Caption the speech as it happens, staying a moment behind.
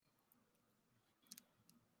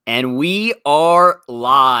And we are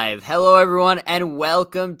live. Hello, everyone, and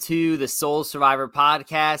welcome to the Soul Survivor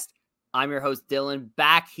podcast. I'm your host, Dylan,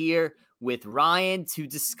 back here with Ryan to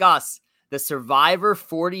discuss the Survivor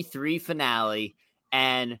 43 finale.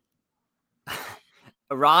 And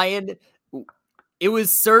Ryan, it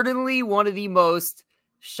was certainly one of the most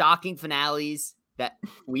shocking finales that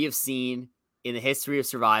we have seen in the history of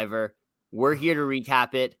Survivor. We're here to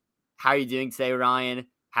recap it. How are you doing today, Ryan?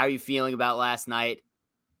 How are you feeling about last night?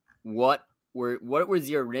 What was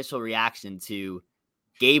your initial reaction to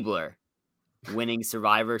Gabler winning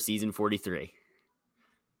Survivor season 43?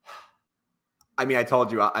 I mean, I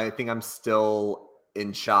told you, I think I'm still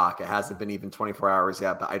in shock. It hasn't been even 24 hours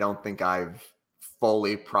yet, but I don't think I've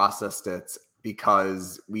fully processed it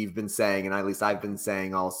because we've been saying, and at least I've been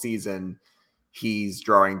saying all season, he's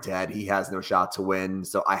drawing dead. He has no shot to win.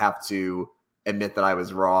 So I have to admit that I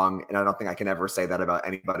was wrong. And I don't think I can ever say that about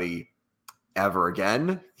anybody ever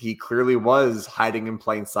again. He clearly was hiding in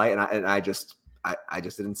plain sight. And I just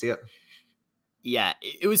didn't see it. Yeah,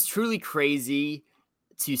 it was truly crazy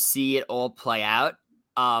to see it all play out.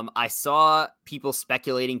 I saw people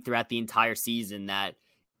speculating throughout the entire season that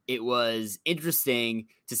it was interesting,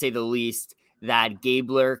 to say the least, that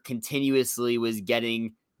Gabler continuously was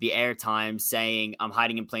getting the airtime saying, I'm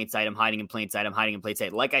hiding in plain sight, I'm hiding in plain sight, I'm hiding in plain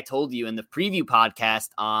sight. Like I told you in the preview podcast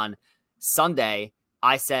on Sunday,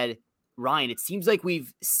 I said, Ryan, it seems like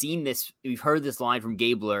we've heard this line from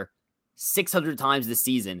Gabler 600 times this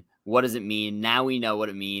season. What does it mean? Now we know what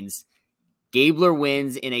it means. Gabler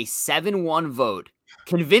wins in a 7-1 vote,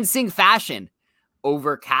 convincing fashion,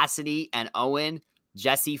 over Cassidy and Owen.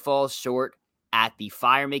 Jesse falls short at the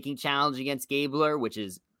fire-making challenge against Gabler, which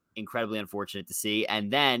is incredibly unfortunate to see.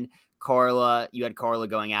 And then you had Carla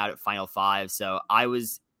going out at Final 5. So I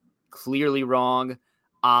was clearly wrong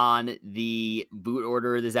on the boot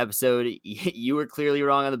order of this episode. You were clearly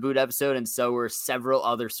wrong on the boot episode, and so were several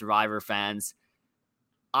other Survivor fans.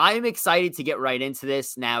 I'm excited to get right into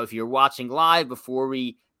this. Now, if you're watching live, before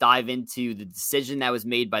we dive into the decision that was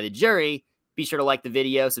made by the jury, be sure to like the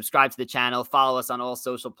video, subscribe to the channel, follow us on all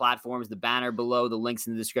social platforms, the banner below, the links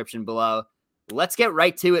in the description below. Let's get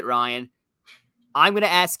right to it, Ryan. I'm going to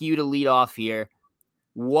ask you to lead off here.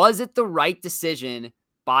 Was it the right decision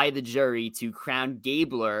by the jury to crown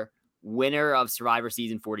Gabler winner of Survivor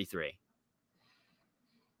Season 43?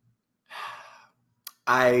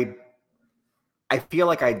 I feel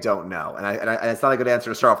like I don't know, and it's not a good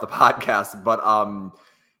answer to start off the podcast. But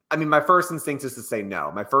I mean, my first instinct is to say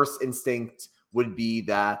no. My first instinct would be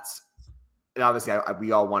that, and obviously,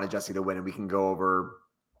 we all wanted Jesse to win, and we can go over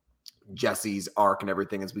Jesse's arc and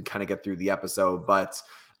everything as we kind of get through the episode. But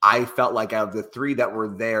I felt like out of the three that were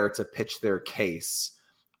there to pitch their case,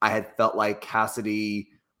 I had felt like Cassidy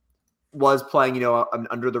was playing, an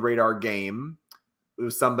under the radar game. It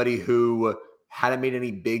was somebody who hadn't made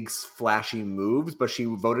any big flashy moves, but she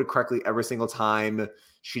voted correctly every single time.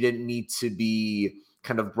 She didn't need to be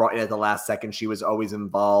kind of brought in at the last second. She was always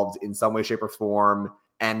involved in some way, shape, or form.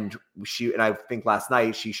 And I think last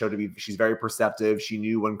night she showed to be, she's very perceptive. She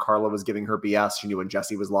knew when Carla was giving her BS. She knew when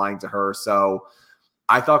Jesse was lying to her. So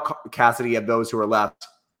I thought Cassidy, of those who are left,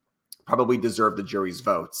 probably deserved the jury's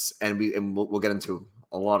votes. And we'll get into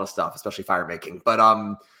a lot of stuff, especially fire making. But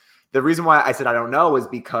the reason why I said I don't know is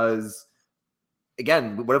because,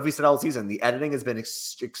 again, what have we said all season? The editing has been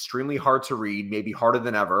extremely hard to read, maybe harder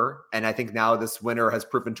than ever. And I think now this winner has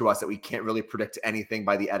proven to us that we can't really predict anything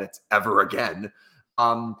by the edits ever again.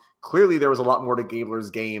 Clearly, there was a lot more to Gabler's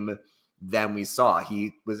game than we saw.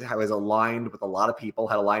 He was aligned with a lot of people,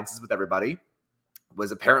 had alliances with everybody,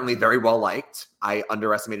 was apparently very well liked. I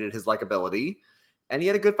underestimated his likability, and he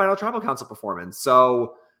had a good final tribal council performance.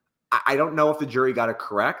 So I don't know if the jury got it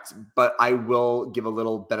correct, but I will give a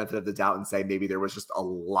little benefit of the doubt and say maybe there was just a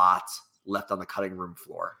lot left on the cutting room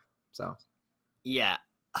floor. So, yeah,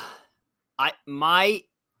 my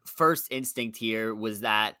first instinct here was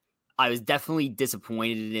that I was definitely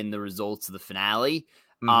disappointed in the results of the finale.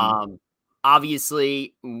 Mm-hmm.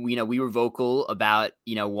 Obviously, we were vocal about,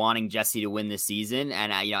 wanting Jesse to win this season.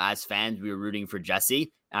 And, as fans, we were rooting for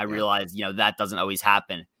Jesse. And I realized, that doesn't always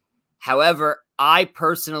happen. However, I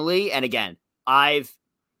personally, and again, I've,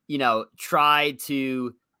 tried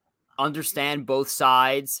to understand both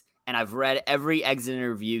sides, and I've read every exit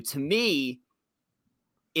interview. To me,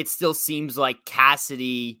 it still seems like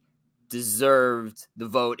Cassidy deserved the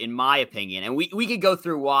vote, in my opinion. And we could go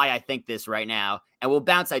through why I think this right now, and we'll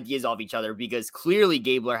bounce ideas off each other, because clearly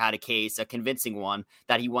Gabler had a case, a convincing one,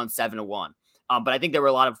 that he won 7-1. But I think there were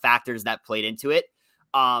a lot of factors that played into it.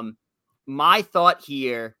 My thought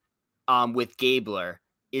here with Gabler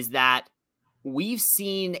is that we've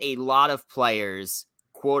seen a lot of players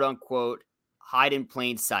quote unquote hide in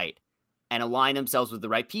plain sight and align themselves with the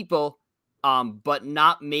right people, but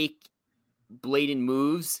not make blatant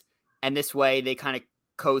moves. And this way they kind of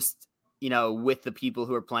coast, with the people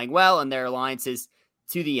who are playing well and their alliances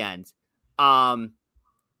to the end.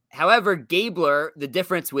 However, Gabler, the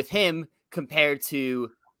difference with him compared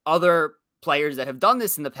to other players that have done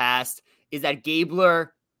this in the past is that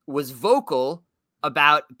Gabler was vocal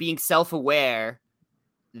about being self-aware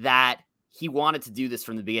that he wanted to do this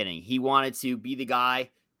from the beginning. He wanted to be the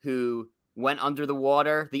guy who went under the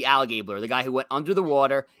water, the Alligabler, the guy who went under the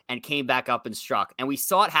water and came back up and struck. And we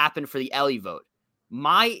saw it happen for the Ellie vote.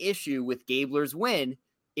 My issue with Gabler's win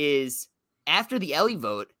is after the Ellie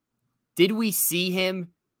vote, did we see him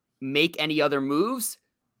make any other moves,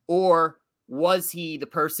 or was he the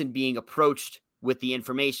person being approached with the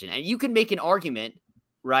information? And you can make an argument,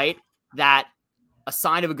 right, that a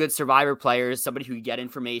sign of a good Survivor player is somebody who can get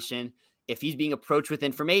information. If he's being approached with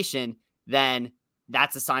information, then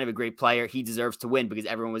that's a sign of a great player. He deserves to win because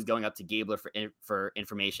everyone was going up to Gabler for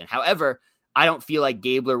information. However, I don't feel like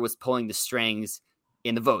Gabler was pulling the strings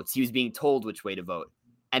in the votes. He was being told which way to vote.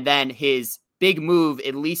 And then his big move,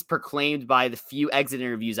 at least proclaimed by the few exit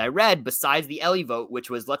interviews I read, besides the Ellie vote, which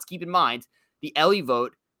was, let's keep in mind, the Ellie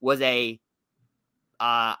vote was I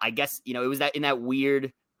guess, it was that in that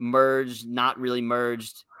weird merged, not really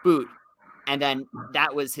merged boot. And then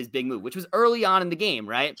that was his big move, which was early on in the game,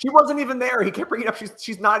 right? She wasn't even there. He kept bringing up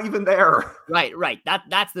she's not even there. Right.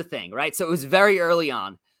 That's the thing, right? So it was very early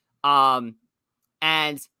on.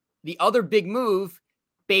 And the other big move,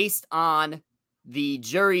 based on the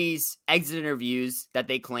jury's exit interviews that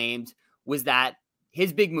they claimed, was that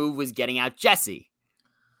his big move was getting out Jesse.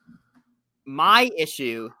 My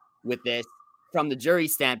issue with this from the jury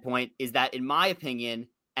standpoint is that, in my opinion,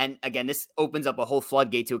 and again, this opens up a whole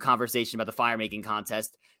floodgate to a conversation about the fire making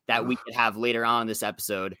contest that we could have later on in this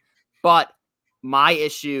episode. But my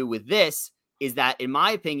issue with this is that, in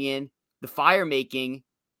my opinion, the fire making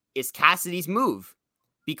is Cassidy's move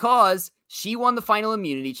because she won the final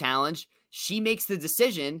immunity challenge. She makes the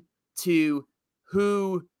decision to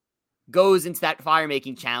who goes into that fire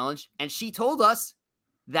making challenge. And she told us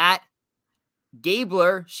that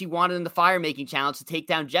Gabler, she wanted in the fire making challenge to take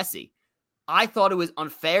down Jesse. I thought it was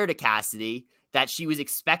unfair to Cassidy that she was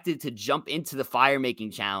expected to jump into the fire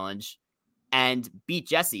making challenge and beat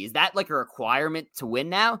Jesse. Is that like a requirement to win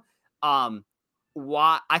now?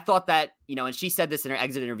 Why? I thought that, and she said this in her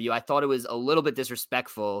exit interview, I thought it was a little bit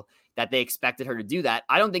disrespectful that they expected her to do that.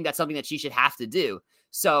 I don't think that's something that she should have to do.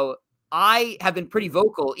 So I have been pretty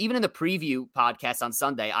vocal, even in the preview podcast on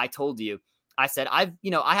Sunday. I told you, I said, I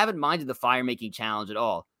haven't minded the fire making challenge at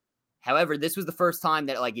all. However, this was the first time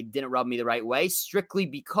that it didn't rub me the right way, strictly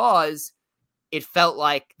because it felt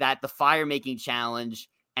like that the fire making challenge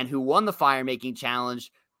and who won the fire making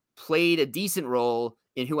challenge played a decent role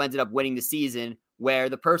in who ended up winning the season, where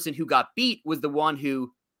the person who got beat was the one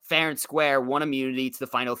who fair and square won immunity to the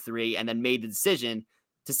final three and then made the decision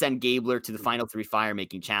to send Gabler to the final three fire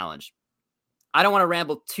making challenge. I don't want to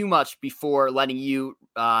ramble too much before letting you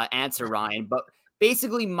answer, Ryan, but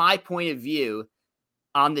basically my point of view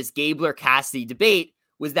on this Gabler-Cassidy debate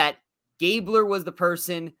was that Gabler was the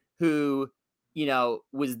person who,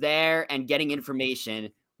 was there and getting information,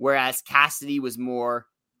 whereas Cassidy was more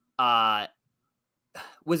of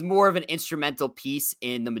an instrumental piece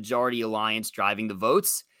in the majority alliance driving the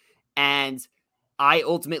votes. And I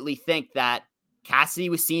ultimately think that Cassidy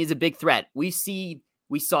was seen as a big threat. We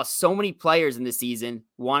saw so many players in this season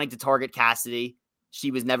wanting to target Cassidy.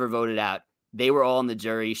 She was never voted out. They were all in the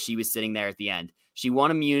jury. She was sitting there at the end. She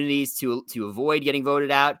won immunities to avoid getting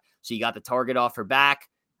voted out. She got the target off her back.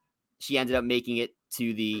 She ended up making it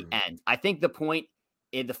to the end. I think the point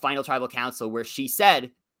in the final tribal council where she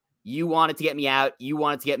said, you wanted to get me out. You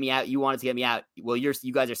wanted to get me out. You wanted to get me out. Well, you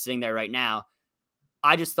guys are sitting there right now.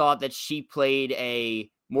 I just thought that she played a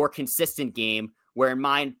more consistent game where, in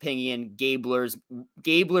my opinion, Gabler's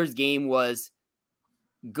game was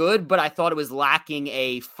good, but I thought it was lacking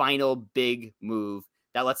a final big move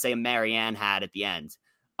that, let's say, a Marianne had at the end.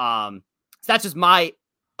 So that's just my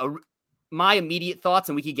immediate thoughts,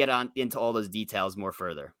 and we could get on into all those details more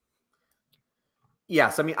further.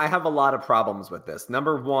 Yes, I have a lot of problems with this.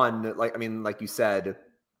 Number one, like you said,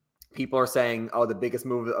 people are saying, "Oh, the biggest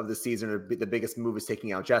move of the season, or the biggest move is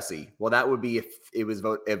taking out Jesse." Well, that would be if it was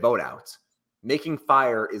a vote out. Making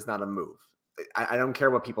fire is not a move. I don't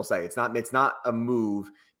care what people say. It's not a move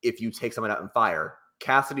if you take someone out in fire.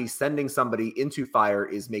 Cassidy sending somebody into fire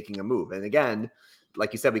is making a move. And again,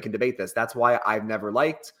 like you said, we can debate this. That's why I've never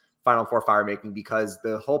liked Final Four fire making, because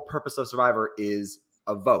the whole purpose of Survivor is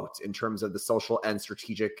a vote in terms of the social and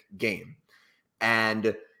strategic game.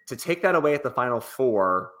 And to take that away at the Final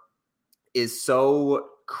Four is so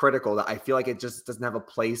critical that I feel like it just doesn't have a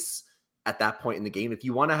place at that point in the game. If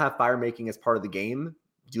you want to have fire making as part of the game,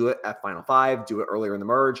 do it at Final Five, do it earlier in the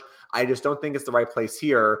merge. I just don't think it's the right place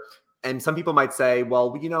here. And some people might say,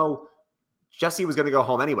 well, Jesse was going to go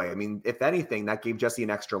home anyway. I mean, if anything, that gave Jesse an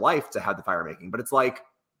extra life to have the fire making. But it's like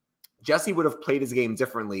Jesse would have played his game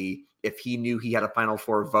differently if he knew he had a Final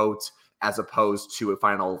Four vote as opposed to a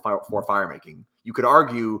Final Four fire making. You could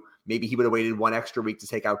argue maybe he would have waited one extra week to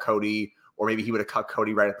take out Cody, or maybe he would have cut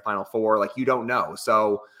Cody right at the Final Four. Like, you don't know.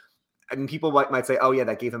 So, I mean, people might say, oh, yeah,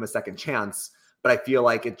 that gave him a second chance. But I feel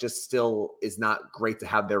like it just still is not great to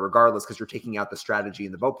have there regardless, because you're taking out the strategy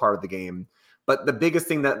and the vote part of the game. But the biggest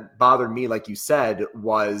thing that bothered me, like you said,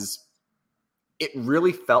 was it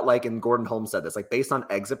really felt like, and Gordon Holmes said this, like based on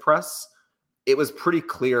exit press, it was pretty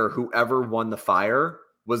clear whoever won the fire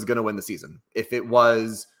was going to win the season. If it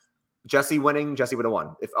was Jesse winning, Jesse would have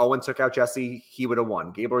won. If Owen took out Jesse, he would have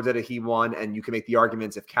won. Gabler did it, he won. And you can make the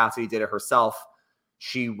arguments if Cassidy did it herself,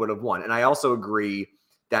 she would have won. And I also agree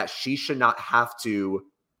that she should not have to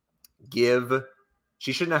give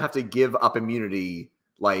up immunity,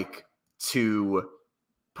 like, to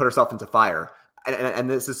put herself into fire. And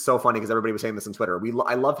this is so funny because everybody was saying this on Twitter.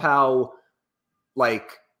 I love how,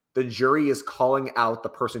 like, the jury is calling out the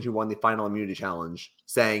person who won the final immunity challenge,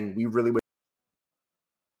 saying we really would.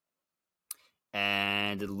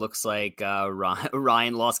 And it looks like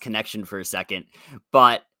Ryan lost connection for a second,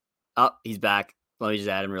 but he's back. Let me just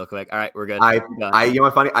add him real quick. All right, we're good. You know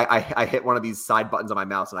what's funny? I hit one of these side buttons on my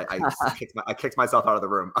mouse, and I kicked myself out of the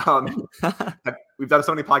room. We've done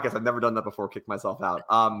so many podcasts. I've never done that before. Kicked myself out.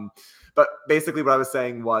 But basically, what I was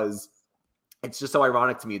saying was, it's just so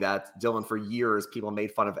ironic to me that, Dylan, for years, people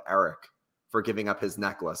made fun of Eric for giving up his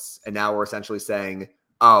necklace, and now we're essentially saying,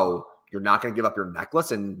 oh, you're not going to give up your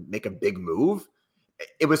necklace and make a big move.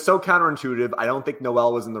 It was so counterintuitive. I don't think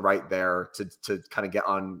Noelle was in the right there to kind of get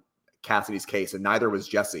on Cassidy's case, and neither was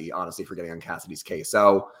Jesse, honestly, for getting on Cassidy's case.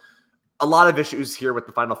 So a lot of issues here with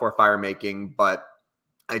the Final Four fire making, but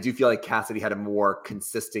I do feel like Cassidy had a more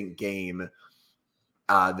consistent game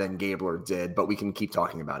than Gabler did, but we can keep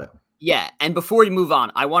talking about it. Yeah, and before we move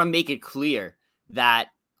on, I want to make it clear that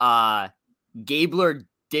Gabler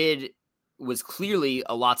was clearly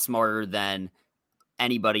a lot smarter than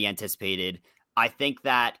anybody anticipated. I think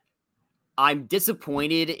that I'm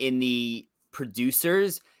disappointed in the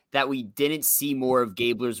producers that we didn't see more of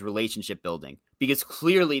Gabler's relationship building, because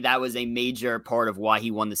clearly that was a major part of why he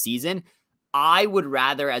won the season. I would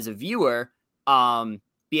rather, as a viewer,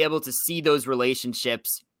 be able to see those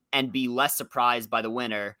relationships and be less surprised by the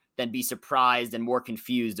winner than be surprised and more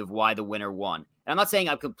confused of why the winner won. And I'm not saying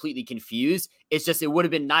I'm completely confused. It's just, it would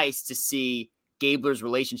have been nice to see Gabler's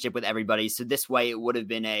relationship with everybody. So this way it would have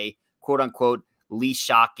been a quote unquote least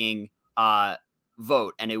shocking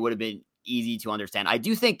vote. And it would have been easy to understand. I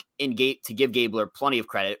do think to give Gabler plenty of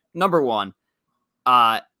credit. Number one,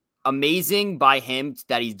 amazing by him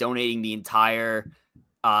that he's donating the entire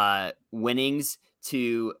winnings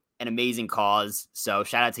to an amazing cause. So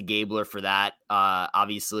shout out to Gabler for that.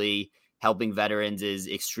 Obviously, helping veterans is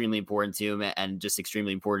extremely important to him and just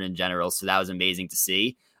extremely important in general. So that was amazing to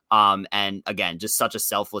see. And again, just such a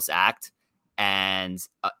selfless act, and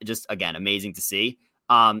just, again, amazing to see.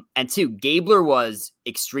 And two, Gabler was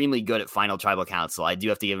extremely good at Final Tribal Council. I do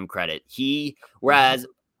have to give him credit. Whereas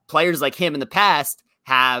players like him in the past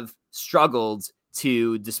have struggled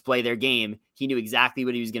to display their game, he knew exactly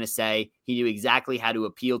what he was going to say. He knew exactly how to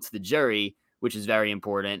appeal to the jury, which is very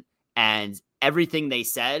important. And everything they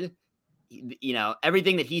said,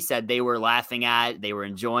 everything that he said, they were laughing at, they were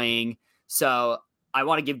enjoying. So I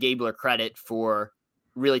want to give Gabler credit for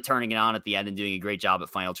really turning it on at the end and doing a great job at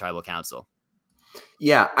Final Tribal Council.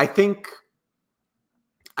 Yeah, I think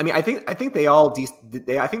they all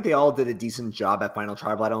did a decent job at Final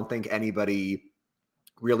Tribal. I don't think anybody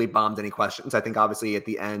really bombed any questions. I think obviously at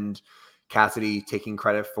the end, Cassidy taking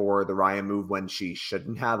credit for the Ryan move when she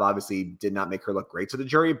shouldn't have, obviously did not make her look great to the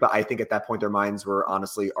jury. But I think at that point, their minds were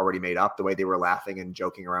honestly already made up, the way they were laughing and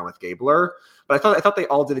joking around with Gabler. But I thought they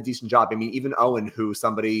all did a decent job. I mean, even Owen, who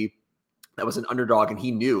somebody that was an underdog, and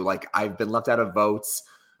he knew, like, I've been left out of votes.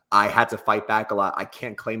 I had to fight back a lot. I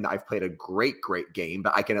can't claim that I've played a great game,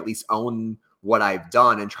 but I can at least own what I've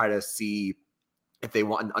done and try to see if they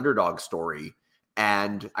want an underdog story.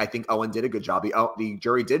 And I think Owen did a good job. The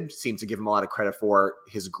jury did seem to give him a lot of credit for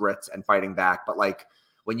his grit and fighting back. But, like,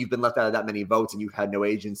 when you've been left out of that many votes and you've had no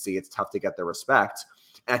agency, it's tough to get their respect.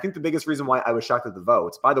 And I think the biggest reason why I was shocked at the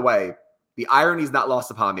votes, by the way, the irony is not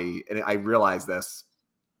lost upon me, and I realize this,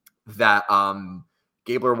 that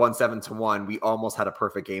Gabler won 7-1. We almost had a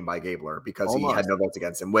perfect game by Gabler because he had Almost. no votes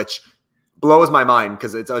against him, which blows my mind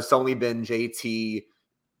because it's only been JT,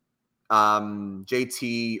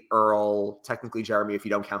 Earl, technically Jeremy, if you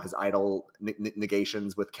don't count his idol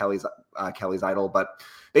negations with Kelly's idol, but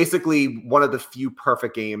basically one of the few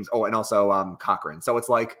perfect games. Oh, and also Cochran. So it's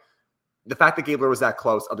like the fact that Gabler was that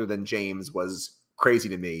close, other than James, was crazy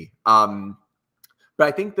to me. But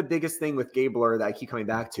I think the biggest thing with Gabler that I keep coming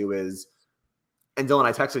back to is, and Dylan,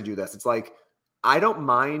 I texted you this. It's like, I don't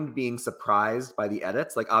mind being surprised by the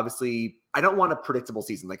edits. Like, obviously, I don't want a predictable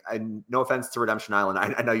season. Like, no offense to Redemption Island.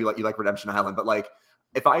 I know you like Redemption Island, but like,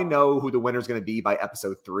 if I know who the winner is going to be by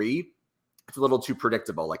episode 3, it's a little too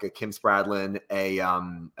predictable. Like a Kim Spradlin,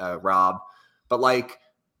 a Rob. But like,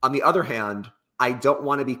 on the other hand, I don't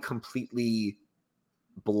want to be completely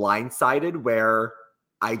blindsided where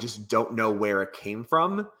I just don't know where it came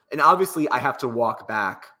from. And obviously, I have to walk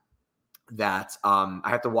back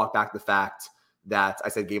the fact that I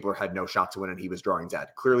said Gabler had no shot to win and he was drawing dead.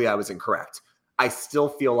 Clearly, I was incorrect. I still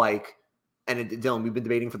feel like, and Dylan, we've been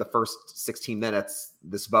debating for the first 16 minutes,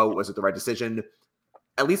 this vote, was it the right decision?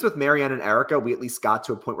 At least with Marianne and Erica, we at least got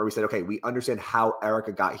to a point where we said, okay, we understand how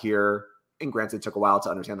Erica got here. And granted, it took a while to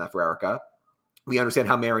understand that for Erica. We understand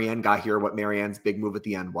how Marianne got here, what Marianne's big move at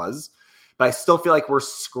the end was. But I still feel like we're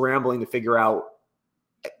scrambling to figure out,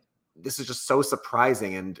 this is just so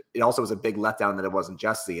surprising. And it also was a big letdown that it wasn't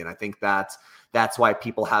Jesse. And I think that's why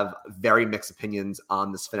people have very mixed opinions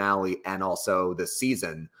on this finale and also this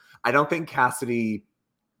season. I don't think Cassidy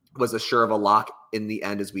was as sure of a lock in the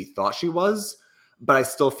end as we thought she was. But I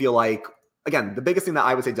still feel like, again, the biggest thing that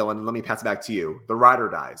I would say, Dylan, and let me pass it back to you, the ride or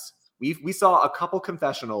dies. We saw a couple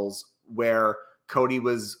confessionals where Cody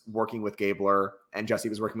was working with Gabler and Jesse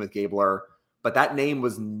was working with Gabler, but that name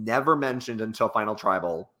was never mentioned until Final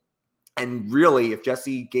Tribal. And really, if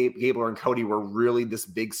Jesse, Gabler, and Cody were really this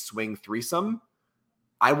big swing threesome,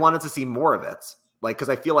 I wanted to see more of it. Like, because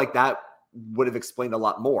I feel like that would have explained a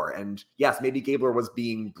lot more. And yes, maybe Gabler was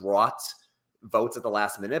being brought votes at the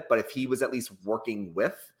last minute, but if he was at least working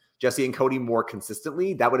with Jesse and Cody more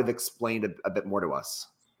consistently, that would have explained a bit more to us.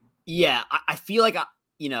 Yeah, I feel like,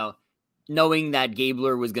 knowing that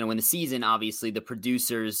Gabler was going to win the season, obviously the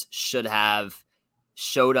producers should have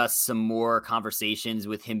showed us some more conversations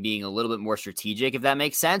with him being a little bit more strategic, if that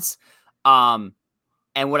makes sense. And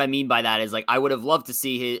what I mean by that is, like, I would have loved to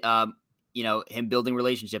see his, him building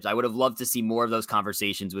relationships. I would have loved to see more of those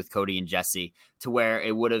conversations with Cody and Jesse, to where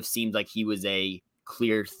it would have seemed like he was a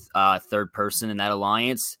clear third person in that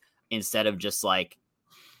alliance, instead of just like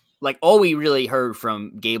all we really heard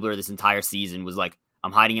from Gabler this entire season was like,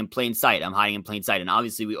 I'm hiding in plain sight. I'm hiding in plain sight. And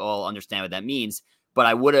obviously we all understand what that means, but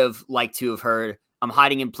I would have liked to have heard, I'm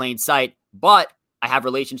hiding in plain sight, but I have a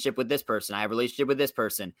relationship with this person. I have a relationship with this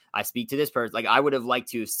person. I speak to this person. Like, I would have liked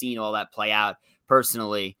to have seen all that play out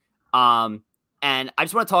personally. And I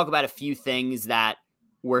just want to talk about a few things that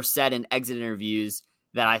were said in exit interviews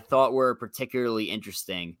that I thought were particularly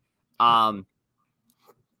interesting.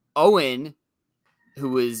 Owen, who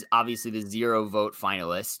was obviously the 0 vote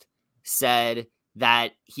finalist, said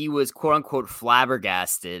that he was quote unquote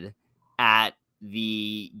flabbergasted at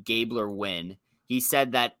the Gabler win. He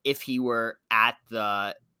said that if he were on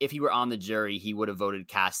the jury, he would have voted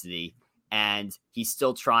Cassidy, and he's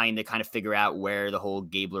still trying to kind of figure out where the whole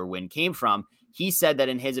Gabler win came from. He said that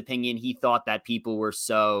in his opinion, he thought that people were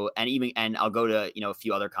and I'll go to, a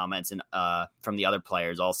few other comments and from the other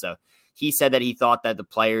players also. He said that he thought that the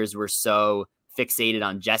players were so fixated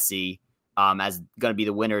on Jesse as going to be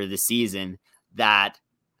the winner of the season that,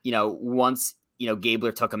 once,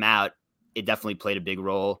 Gabler took him out, it definitely played a big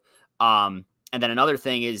role. And then another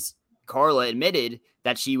thing is, Carla admitted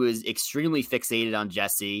that she was extremely fixated on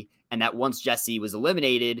Jesse, and that once Jesse was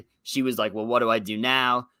eliminated, she was like, well, what do I do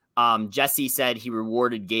now? Jesse said he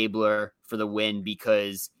rewarded Gabler for the win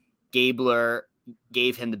because Gabler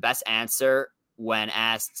gave him the best answer when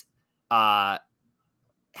asked how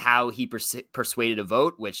he persuaded a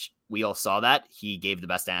vote, which we all saw that he gave the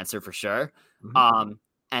best answer for sure. Mm-hmm.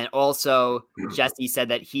 And also Jesse said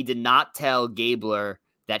that he did not tell Gabler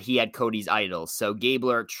that he had Cody's idol. So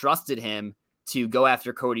Gabler trusted him to go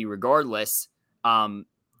after Cody regardless,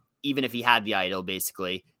 even if he had the idol,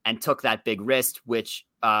 basically, and took that big risk, which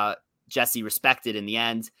Jesse respected in the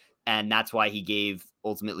end. And that's why he gave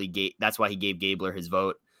Gabler his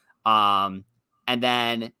vote. And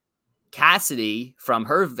then Cassidy, from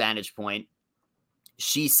her vantage point,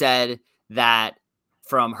 she said that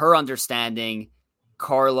from her understanding,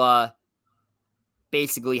 Carla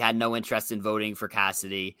basically had no interest in voting for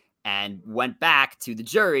Cassidy and went back to the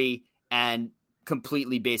jury and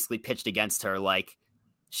completely basically pitched against her. Like,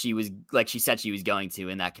 she said she was going to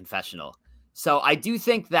in that confessional. So I do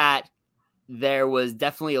think that there was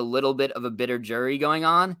definitely a little bit of a bitter jury going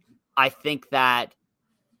on. I think that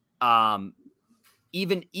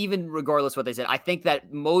even regardless what they said, I think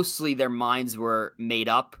that mostly their minds were made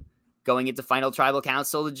up going into final tribal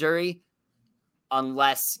council, the jury,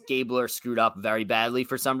 unless Gabler screwed up very badly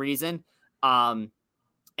for some reason. And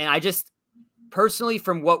I just personally,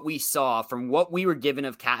 from what we saw, from what we were given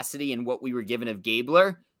of Cassidy and what we were given of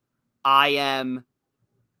Gabler, I am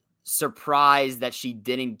surprised that she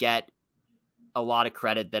didn't get a lot of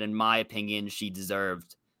credit that, in my opinion, she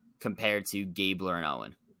deserved compared to Gabler and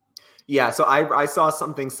Owen. Yeah, so I saw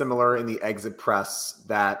something similar in the exit press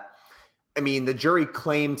that, I mean, the jury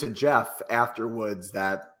claimed to Jeff afterwards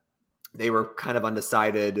that they were kind of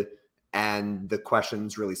undecided and the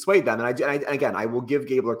questions really swayed them. And again, I will give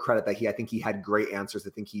Gabler credit that I think he had great answers. I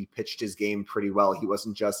think he pitched his game pretty well. He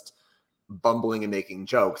wasn't just bumbling and making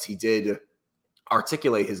jokes. He did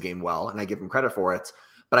articulate his game well, and I give him credit for it.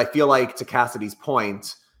 But I feel like, to Cassidy's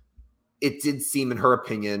point, it did seem, in her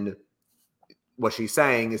opinion, what she's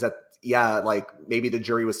saying is that, yeah, like maybe the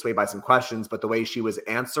jury was swayed by some questions, but the way she was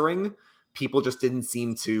answering, people just didn't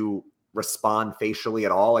seem to respond facially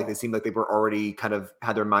at all. Like they seemed like they were already kind of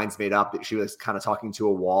had their minds made up that she was kind of talking to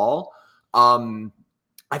a wall.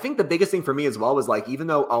 I think the biggest thing for me as well was, like, even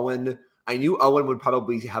though I knew Owen would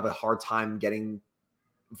probably have a hard time getting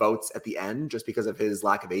votes at the end just because of his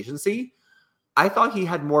lack of agency, I thought he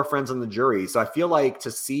had more friends on the jury. So I feel like to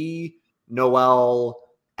see Noelle,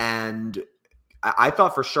 and I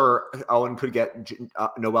thought for sure Owen could get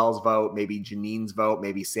Noelle's vote, maybe Janine's vote,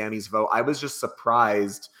 maybe Sammy's vote. I was just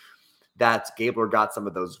surprised that Gabler got some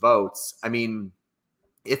of those votes. I mean,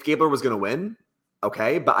 if Gabler was going to win,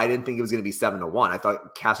 okay, but I didn't think it was going to be 7-1. I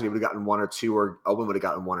thought Cassidy would have gotten 1 or 2, or Owen would have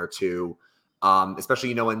gotten 1 or 2.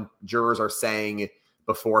 Especially, when jurors are saying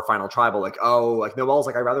before final tribal, like, oh, like Noelle's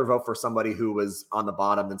like, I'd rather vote for somebody who was on the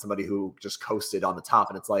bottom than somebody who just coasted on the top.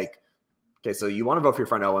 And it's like, okay, so you want to vote for your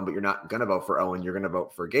friend Owen, but you're not going to vote for Owen. You're going to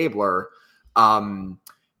vote for Gabler. And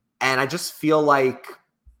I just feel like,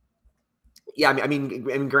 yeah, I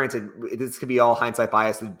mean, granted, this could be all hindsight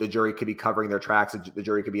bias. The jury could be covering their tracks. The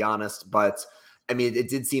jury could be honest. But, I mean, it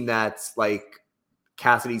did seem that, like,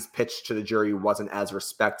 Cassidy's pitch to the jury wasn't as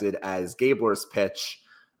respected as Gabler's pitch.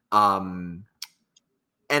 And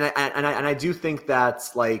I do think that,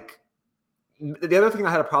 like, the other thing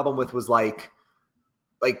I had a problem with was, like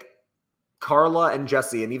Carla and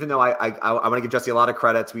Jesse. And even though I want to give Jesse a lot of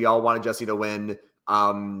credits, we all wanted Jesse to win.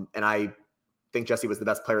 And I think Jesse was the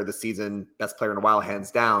best player of the season, best player in a while, hands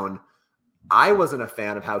down. I wasn't a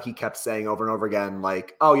fan of how he kept saying over and over again,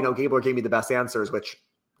 like, oh, Gabler gave me the best answers, which,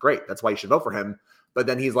 great, that's why you should vote for him. But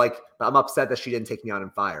then he's like, I'm upset that she didn't take me on in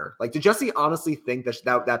fire. Like, did Jesse honestly think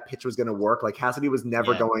that pitch was going to work? Like, Cassidy was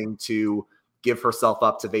never going to give herself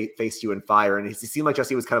up to face you in fire. And it seemed like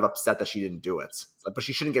Jesse was kind of upset that she didn't do it. But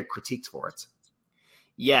she shouldn't get critiqued for it.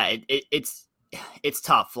 Yeah, it's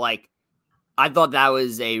tough. Like, I thought that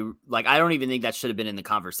was I don't even think that should have been in the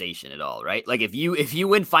conversation at all, right? Like, if you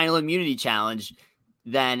win final immunity challenge,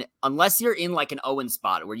 then unless you're in like an Owen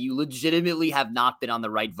spot where you legitimately have not been on the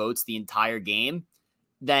right votes the entire game,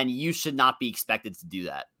 then you should not be expected to do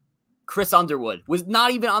that. Chris Underwood was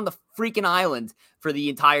not even on the freaking island for the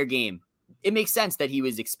entire game. It makes sense that he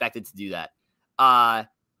was expected to do that.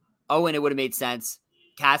 Owen, it would have made sense.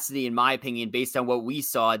 Cassidy, in my opinion, based on what we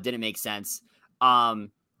saw, didn't make sense.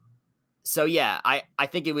 So yeah, I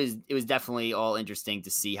think it was definitely all interesting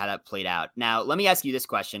to see how that played out. Now, let me ask you this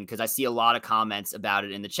question, because I see a lot of comments about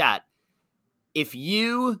it in the chat. If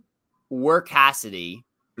you were Cassidy,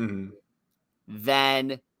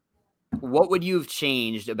 then what would you have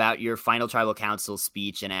changed about your final tribal council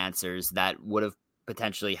speech and answers that would have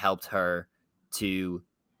potentially helped her to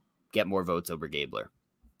get more votes over Gabler?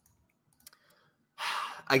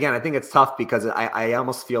 Again, I think it's tough because I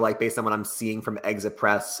almost feel like, based on what I'm seeing from exit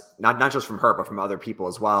press, not just from her, but from other people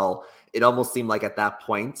as well, it almost seemed like at that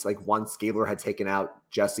point, like once Gabler had taken out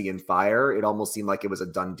Jesse and fire, it almost seemed like it was a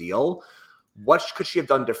done deal. What could she have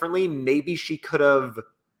done differently? Maybe she could have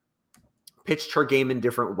pitched her game in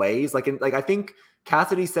different ways. Like I think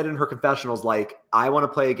Cassidy said in her confessionals, like, I want to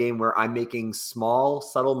play a game where I'm making small,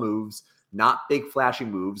 subtle moves, not big, flashy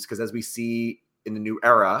moves. Because as we see in the new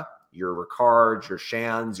era, your Ricards, your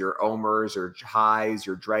Shans, your Omers, your Highs,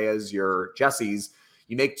 your Dreas, your Jessies,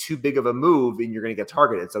 you make too big of a move and you're going to get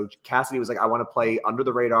targeted. So Cassidy was like, I want to play under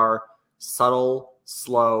the radar, subtle,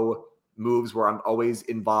 slow moves where I'm always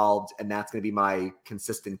involved, and that's going to be my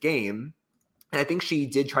consistent game. And I think she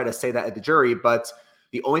did try to say that at the jury, but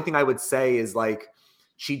the only thing I would say is, like,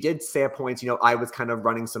 she did say at points, I was kind of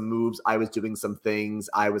running some moves. I was doing some things.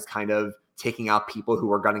 I was kind of taking out people who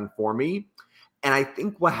were gunning for me. And I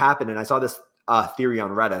think what happened, and I saw this theory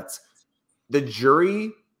on Reddit, the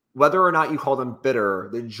jury, whether or not you call them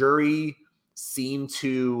bitter, the jury seemed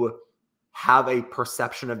to have a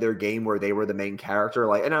perception of their game where they were the main character.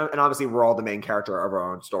 Like, and obviously we're all the main character of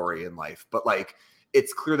our own story in life, but like,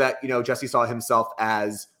 it's clear that, Jesse saw himself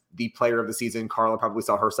as the player of the season. Carla probably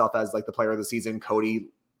saw herself as like the player of the season. Cody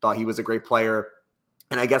thought he was a great player.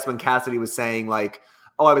 And I guess when Cassidy was saying like,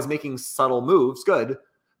 oh, I was making subtle moves, good,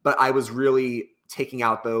 but I was really taking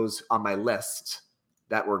out those on my list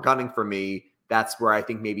that were gunning for me. That's where I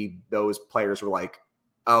think maybe those players were like,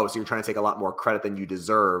 oh, so you're trying to take a lot more credit than you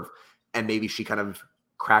deserve. And maybe she kind of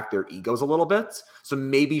cracked their egos a little bit. So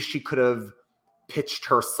maybe she could have pitched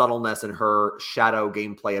her subtleness and her shadow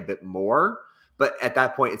gameplay a bit more. But at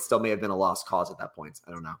that point, it still may have been a lost cause at that point.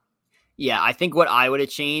 I don't know. Yeah, I think what I would have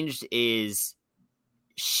changed is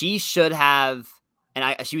she should have,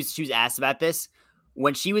 and she was asked about this.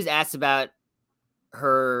 When she was asked about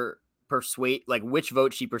her like which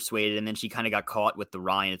vote she persuaded, and then she kind of got caught with the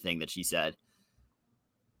Ryan thing that she said.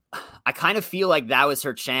 I kind of feel like that was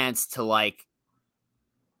her chance to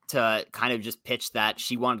kind of just pitch that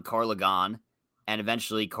she wanted Carla gone, and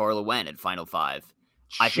eventually Carla went at Final 5.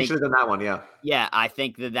 She should have done that one, yeah. Yeah, I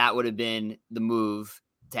think that would have been the move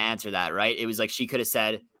to answer that, right? It was like she could have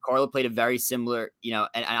said, Carla played a very similar,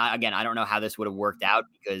 and I don't know how this would have worked out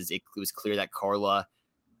because it was clear that Carla,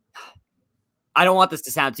 I don't want this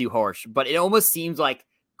to sound too harsh, but it almost seems like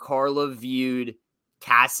Carla viewed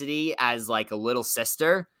Cassidy as like a little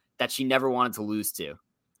sister that she never wanted to lose to.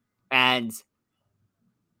 And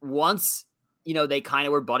once, they kind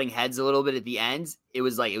of were butting heads a little bit at the end, it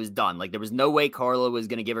was done. Like there was no way Carla was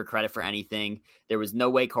going to give her credit for anything. There was no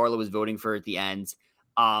way Carla was voting for her at the end.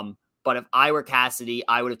 But if I were Cassidy,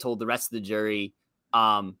 I would have told the rest of the jury,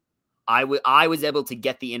 I was able to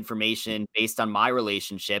get the information based on my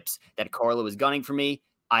relationships that Carla was gunning for me.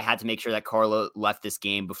 I had to make sure that Carla left this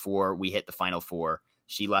game before we hit the Final 4.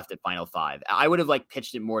 She left at Final 5. I would have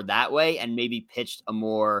pitched it more that way and maybe pitched a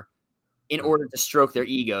more in order to stroke their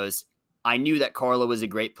egos. I knew that Carla was a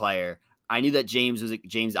great player. I knew that James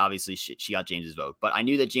obviously she got James's vote, but I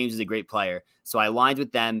knew that James was a great player. So I aligned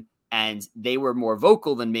with them and they were more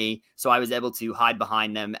vocal than me. So I was able to hide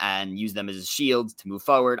behind them and use them as a shield to move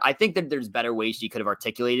forward. I think that there's better ways she could have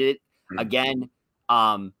articulated it. Again,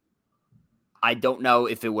 I don't know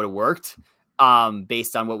if it would have worked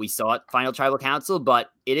based on what we saw at Final Tribal Council,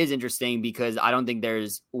 but it is interesting because I don't think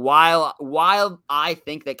there's, while I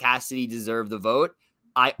think that Cassidy deserved the vote,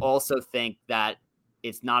 I also think that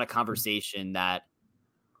it's not a conversation that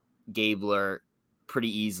Gabler pretty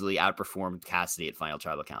easily outperformed Cassidy at Final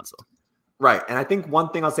Tribal Council. Right. And I think one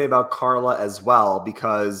thing I'll say about Carla as well,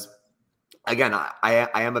 because again, I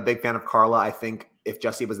am a big fan of Carla. I think if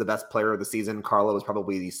Jessie was the best player of the season, Carla was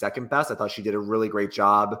probably the second best. I thought she did a really great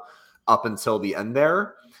job up until the end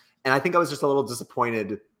there. And I think I was just a little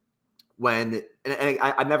disappointed when, and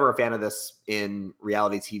I'm never a fan of this in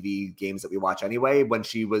reality TV games that we watch anyway, when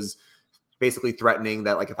she was basically threatening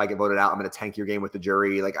that, like, if I get voted out, I'm going to tank your game with the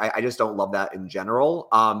jury. Like, I just don't love that in general.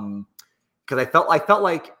 Because I felt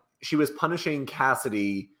like she was punishing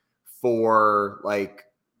Cassidy for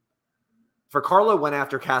Carla went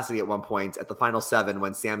after Cassidy at one point at the final 7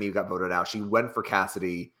 when Sammy got voted out. She went for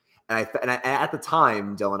Cassidy. And at the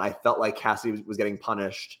time, Dylan, I felt like Cassidy was getting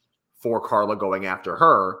punished for Carla going after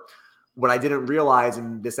her. What I didn't realize,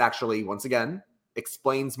 and this actually, once again,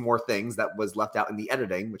 explains more things that was left out in the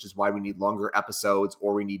editing, which is why we need longer episodes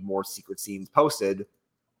or we need more secret scenes posted.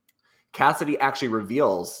 Cassidy actually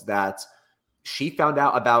reveals that she found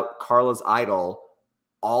out about Carla's idol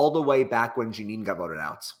all the way back when Janine got voted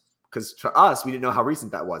out. Because to us, we didn't know how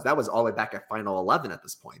recent that was. That was all the way back at Final 11 at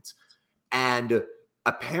this point. And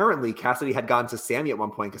apparently Cassidy had gone to Sammy at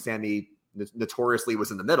one point because Sammy notoriously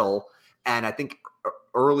was in the middle. And I think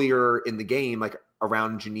earlier in the game, like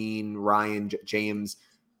around Janine, Ryan, James,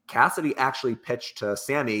 Cassidy actually pitched to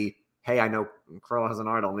Sammy, hey, I know Carla has an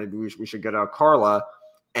idol. Maybe we should get out Carla.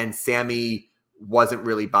 And Sammy wasn't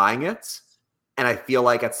really buying it. And I feel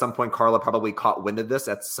like at some point, Carla probably caught wind of this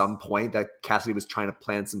at some point that Cassidy was trying to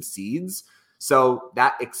plant some seeds. So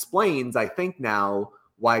that explains, I think now,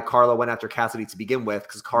 why Carla went after Cassidy to begin with,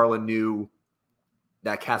 because Carla knew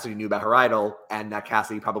that Cassidy knew about her idol and that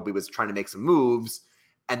Cassidy probably was trying to make some moves.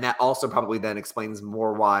 And that also probably then explains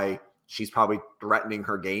more why she's probably threatening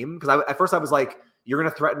her game. Because at first I was like, you're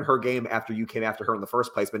going to threaten her game after you came after her in the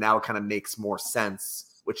first place. But now it kind of makes more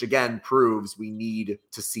sense, which again proves we need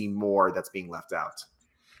to see more that's being left out.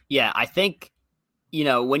 Yeah, I think,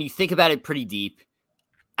 when you think about it pretty deep,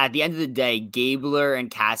 at the end of the day, Gabler and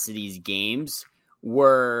Cassidy's games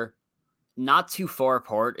were not too far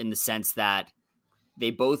apart in the sense that they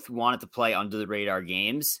both wanted to play under the radar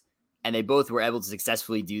games, and they both were able to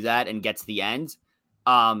successfully do that and get to the end.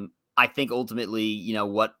 I think ultimately,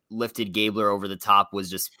 what lifted Gabler over the top was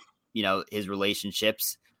just, his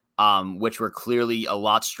relationships, which were clearly a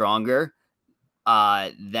lot stronger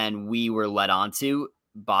than we were led on to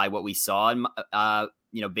by what we saw,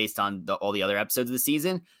 and based on all the other episodes of the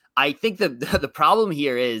season. I think the problem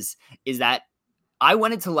here is that I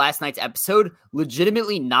went into last night's episode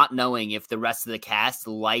legitimately not knowing if the rest of the cast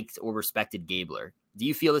liked or respected Gabler. Do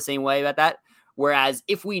you feel the same way about that? Whereas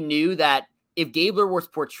if we knew that if Gabler was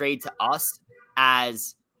portrayed to us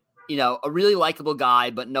as, a really likable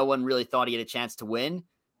guy, but no one really thought he had a chance to win,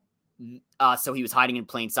 so he was hiding in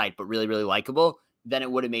plain sight, but really, really likable, then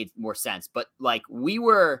it would have made more sense. But like we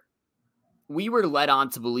were led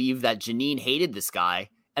on to believe that Janine hated this guy.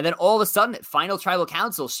 And then all of a sudden, at Final Tribal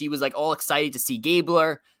Council, she was like all excited to see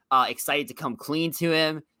Gabler, excited to come clean to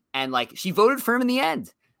him. And like she voted for him in the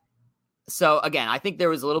end. So again, I think there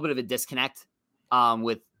was a little bit of a disconnect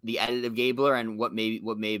with the edit of Gabler and what may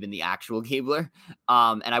have been the actual Gabler.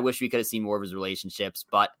 And I wish we could have seen more of his relationships.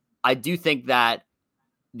 But I do think that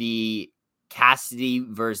the Cassidy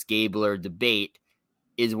versus Gabler debate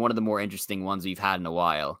is one of the more interesting ones we've had in a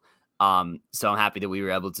while. So I'm happy that we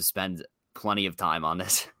were able to spend plenty of time on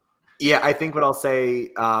this. Yeah, I think what I'll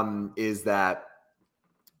say is that,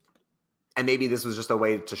 and maybe this was just a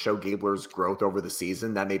way to show Gabler's growth over the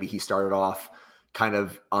season, that maybe he started off kind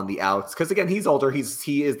of on the outs. Because again, he's older.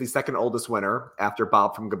 He is the second oldest winner after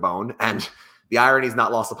Bob from Gabon. And the irony is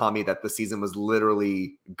not lost upon me that the season was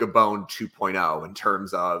literally Gabon 2.0 in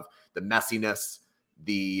terms of the messiness,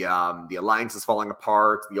 the alliances falling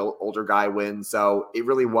apart, the older guy wins. So it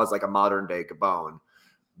really was like a modern day Gabon.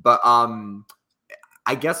 But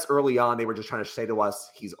I guess early on, they were just trying to say to us,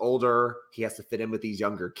 he's older, he has to fit in with these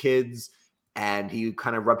younger kids, and he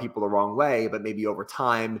kind of rubbed people the wrong way. But maybe over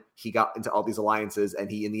time, he got into all these alliances, and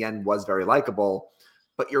he, in the end, was very likable.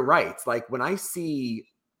 But you're right. Like, when I see,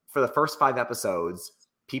 for the first 5 episodes,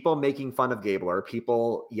 people making fun of Gabler,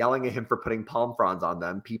 people yelling at him for putting palm fronds on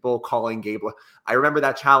them, people calling Gabler. I remember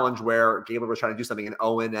that challenge where Gabler was trying to do something, and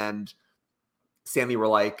Owen and Sammy were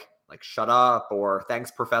like, shut up, or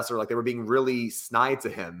thanks, professor. Like, they were being really snide to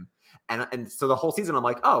him. And so the whole season, I'm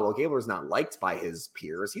like, oh, well, Gabler's not liked by his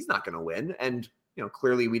peers. He's not going to win. And,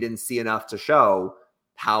 clearly we didn't see enough to show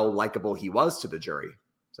how likable he was to the jury.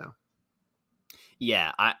 So.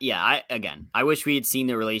 I wish we had seen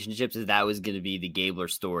the relationships, as that was going to be the Gabler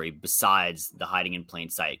story besides the hiding in plain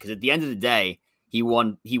sight. Because at the end of the day, he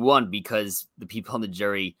won because the people on the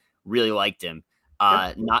jury really liked him.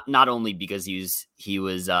 Not only because he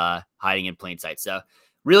was hiding in plain sight. So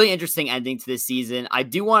really interesting ending to this season. I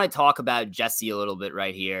do want to talk about Jesse a little bit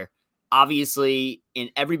right here. Obviously,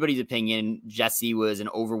 in everybody's opinion, Jesse was an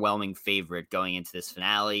overwhelming favorite going into this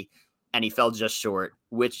finale, and he fell just short,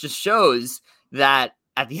 which just shows that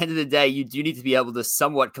at the end of the day, you do need to be able to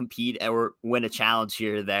somewhat compete or win a challenge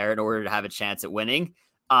here or there in order to have a chance at winning.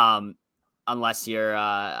 Unless you're,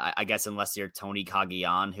 unless you're Tony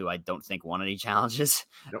Kagayan, who I don't think won any challenges.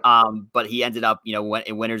 Nope. But he ended up,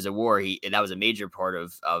 in Winners of War, that was a major part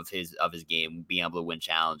of his game, being able to win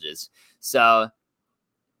challenges. So,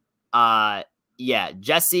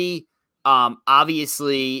 Jesse,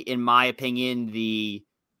 obviously, in my opinion, the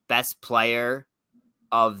best player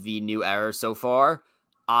of the new era so far.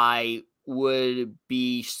 I would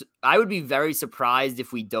be very surprised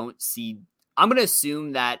if we don't see. I'm going to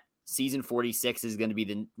assume that season 46 is going to be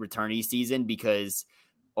the returnee season, because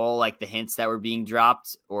all like the hints that were being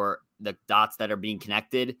dropped or the dots that are being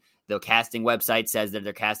connected, the casting website says that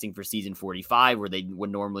they're casting for season 45, where they would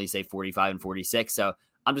normally say 45 and 46. So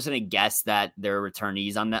I'm just going to guess that there are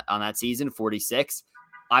returnees on that season 46.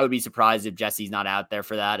 I would be surprised if Jesse's not out there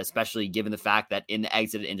for that, especially given the fact that in the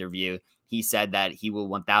exit interview, he said that he will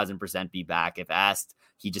 1000% be back if asked.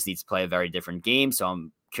 He just needs to play a very different game. So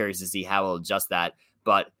I'm curious to see how he'll adjust that.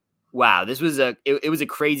 But wow, this was it was a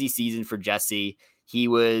crazy season for Jesse. He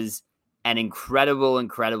was an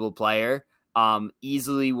incredible player.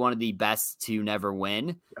 Easily one of the best to never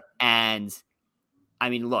win. And I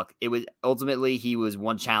mean, look, it was ultimately he was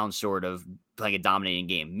one challenge short of playing a dominating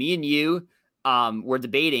game. Me and you were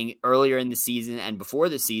debating earlier in the season and before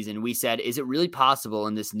the season. We said, is it really possible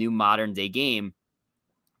in this new modern day game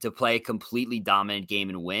to play a completely dominant game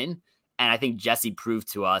and win? And I think Jesse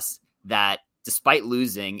proved to us that despite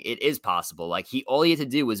losing, it is possible. Like all he had to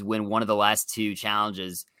do was win one of the last 2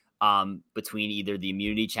 challenges between either the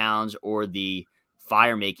immunity challenge or the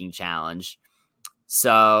fire making challenge.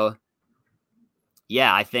 So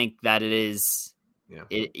yeah, I think that it is. Yeah.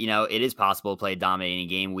 It is possible to play a dominating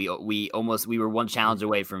game. We were one challenge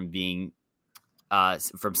away from being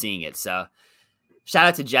from seeing it. So shout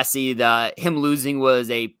out to Jesse. Him losing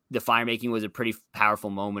the fire making was a pretty powerful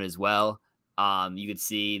moment as well. You could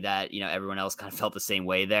see that everyone else kind of felt the same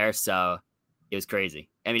way there. So it was crazy.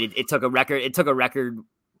 I mean, it took a record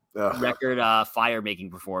fire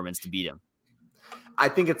making performance to beat him. I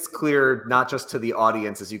think it's clear, not just to the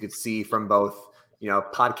audience, as you could see from both,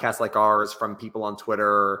 podcasts like ours, from people on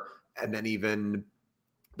Twitter, and then even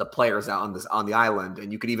the players out on the island.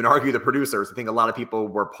 And you could even argue the producers. I think a lot of people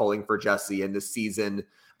were pulling for Jesse, and this season,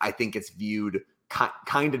 I think it's viewed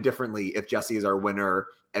kind of differently if Jesse is our winner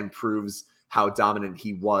and proves how dominant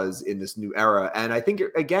he was in this new era. And I think,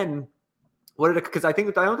 again, because I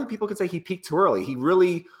don't think people could say he peaked too early. He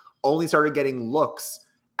really only started getting looks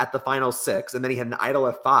at the final 6, and then he had an idol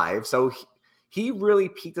at 5. So he really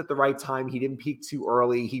peaked at the right time. He didn't peak too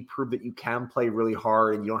early. He proved that you can play really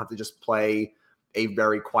hard and you don't have to just play a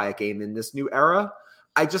very quiet game in this new era.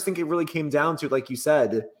 I just think it really came down to, like you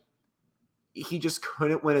said, he just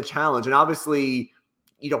couldn't win a challenge. And obviously,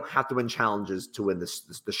 you don't have to win challenges to win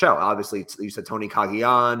the show. Obviously, you said Tony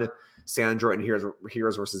Cagayan, Sandra, and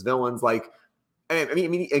Heroes versus Villains. I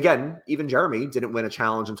mean, again, even Jeremy didn't win a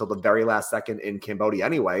challenge until the very last second in Cambodia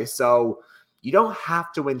anyway. So you don't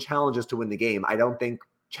have to win challenges to win the game. I don't think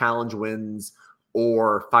challenge wins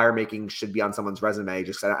or fire making should be on someone's resume.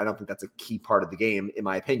 Just I don't think that's a key part of the game, in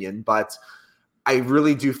my opinion. But I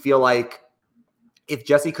really do feel like if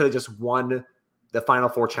Jesse could have just won the Final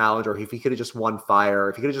 4 challenge, or if he could have just won fire,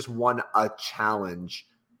 if he could have just won a challenge.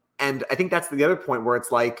 And I think that's the other point where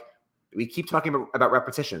it's like, we keep talking about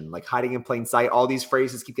repetition, like hiding in plain sight. All these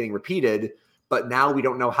phrases keep getting repeated, but now we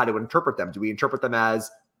don't know how to interpret them. Do we interpret them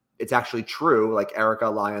as it's actually true, like Erica,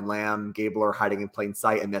 Lion, Lamb, Gabler hiding in plain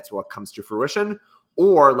sight, and that's what comes to fruition?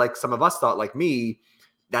 Or like some of us thought, like me,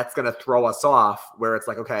 that's going to throw us off, where it's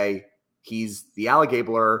like, okay, he's the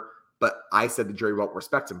Alligabler, but I said the jury won't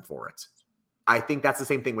respect him for it. I think that's the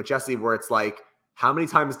same thing with Jesse, where it's like, how many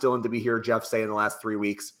times, Dylan, did we hear Jeff say in the last 3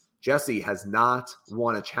 weeks, Jesse has not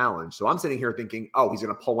won a challenge? So I'm sitting here thinking, oh, he's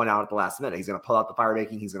going to pull one out at the last minute. He's going to pull out the fire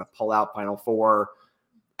making. He's going to pull out Final 4.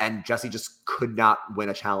 And Jesse just could not win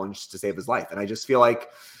a challenge to save his life. And I just feel like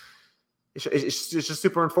it's just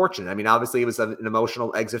super unfortunate. I mean, obviously it was an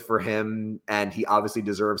emotional exit for him, and he obviously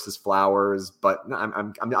deserves his flowers. But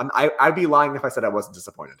I'd be lying if I said I wasn't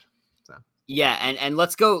disappointed. So yeah, and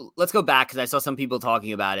let's go back, because I saw some people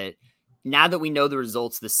talking about it. Now that we know the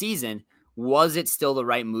results of the season, was it still the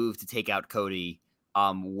right move to take out Cody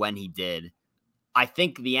when he did? I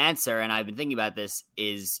think the answer, and I've been thinking about this,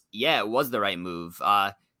 is yeah, it was the right move.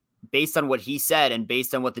 Based on what he said and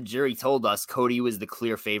based on what the jury told us, Cody was the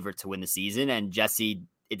clear favorite to win the season, and it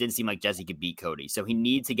didn't seem like Jesse could beat Cody. So he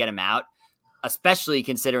needs to get him out, especially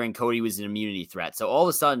considering Cody was an immunity threat. So all of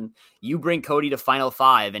a sudden, you bring Cody to Final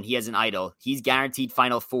 5 and he has an idol. He's guaranteed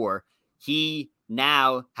Final 4. He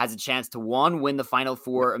now has a chance to win the Final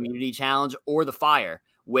 4 immunity challenge or the fire,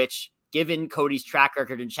 which, given Cody's track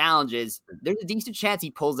record in challenges, there's a decent chance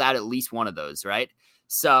he pulls out at least one of those, right?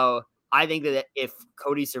 So I think that if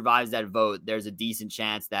Cody survives that vote, there's a decent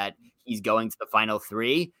chance that he's going to the Final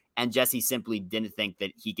 3, and Jesse simply didn't think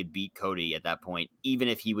that he could beat Cody at that point, even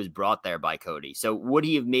if he was brought there by Cody. So would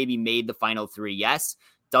he have maybe made the Final 3? Yes.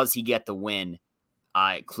 Does he get the win?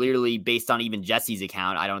 Clearly, based on even Jesse's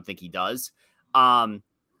account, I don't think he does. And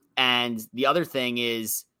the other thing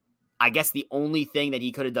is, I guess the only thing that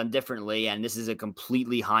he could have done differently, and this is a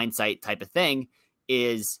completely hindsight type of thing,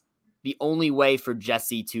 is the only way for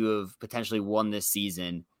Jesse to have potentially won this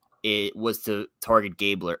season, it was to target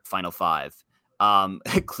Gabler Final 5.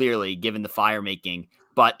 Clearly, given the fire making,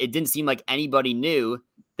 but it didn't seem like anybody knew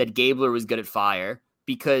that Gabler was good at fire,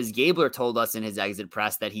 because Gabler told us in his exit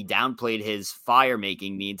press that he downplayed his fire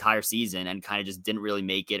making the entire season and kind of just didn't really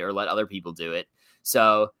make it or let other people do it.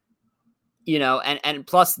 So, and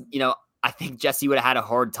plus, I think Jesse would have had a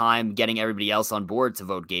hard time getting everybody else on board to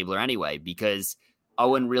vote Gabler anyway, because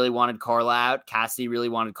Owen really wanted Carla out. Cassidy really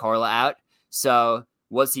wanted Carla out. So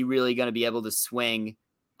was he really going to be able to swing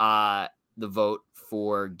the vote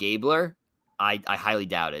for Gabler? I highly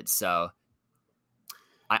doubt it. So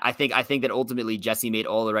I think that ultimately Jesse made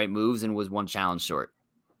all the right moves and was one challenge short.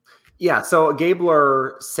 Yeah. So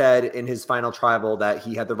Gabler said in his final tribal that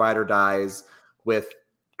he had the ride or dies with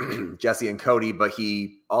Jesse and Cody, but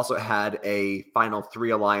he also had a Final 3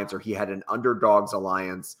 alliance, or he had an underdogs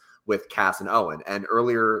alliance with Cass and Owen. And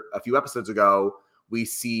earlier, a few episodes ago, we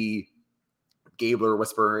see Gabler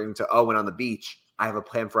whispering to Owen on the beach, I have a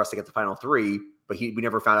plan for us to get to Final 3, but we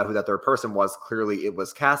never found out who that third person was. Clearly, it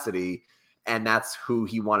was Cassidy. and that's who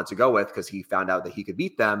he wanted to go with because he found out that he could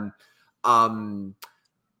beat them.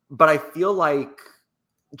 But I feel like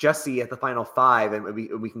Jesse at the final 5, and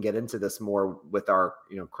we can get into this more with our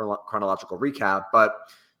chronological recap, but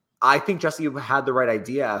I think Jesse had the right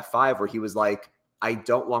idea at 5 where he was like, I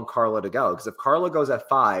don't want Carla to go, because if Carla goes at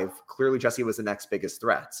 5, clearly Jesse was the next biggest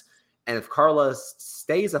threat. And if Carla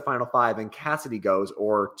stays at final 5 and Cassidy goes,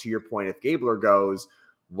 or to your point, if Gabler goes,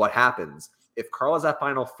 what happens? If Carla's at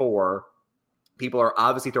final 4, people are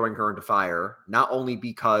obviously throwing her into fire, not only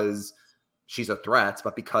because she's a threat,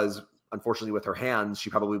 but because unfortunately, with her hands, she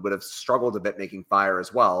probably would have struggled a bit making fire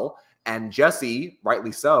as well. And Jesse,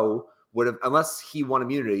 rightly so, would have, unless he won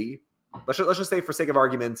immunity, let's just say for sake of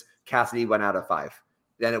argument, Cassidy went out of 5.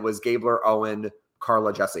 Then it was Gabler, Owen,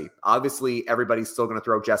 Carla, Jesse. Obviously, everybody's still going to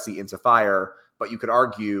throw Jesse into fire, but you could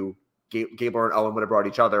argue Gabler and Owen would have brought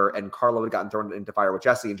each other, and Carla would have gotten thrown into fire with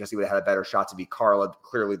Jesse, and Jesse would have had a better shot to beat Carla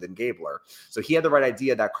clearly than Gabler. So he had the right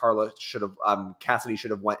idea that Cassidy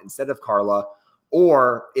should have went instead of Carla.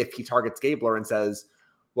 Or if he targets Gabler and says,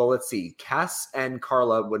 well, let's see, Cass and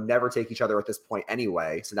Carla would never take each other at this point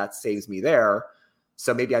anyway, so that saves me there.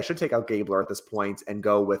 So maybe I should take out Gabler at this point and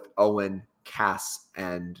go with Owen, Cass,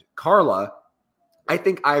 and Carla. I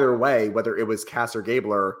think either way, whether it was Cass or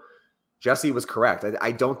Gabler, Jesse was correct.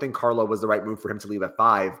 I don't think Carla was the right move for him to leave at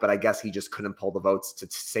 5, but I guess he just couldn't pull the votes to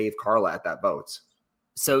save Carla at that vote.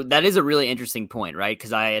 So that is a really interesting point, right?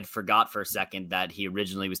 Because I had forgot for a second that he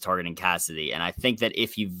originally was targeting Cassidy. And I think that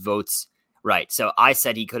if he votes right, so I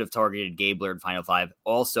said he could have targeted Gabler in final 5.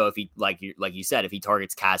 Also, if he, like you said, if he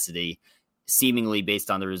targets Cassidy, seemingly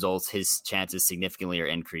based on the results, his chances significantly are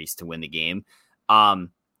increased to win the game. I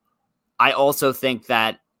also think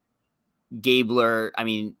that Gabler, I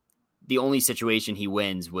mean, the only situation he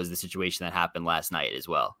wins was the situation that happened last night as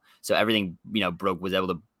well. So everything, was able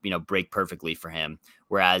to, break perfectly for him.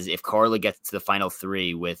 Whereas if Carla gets to the final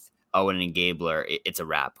 3 with Owen and Gabler, it's a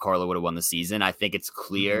wrap. Carla would have won the season. I think it's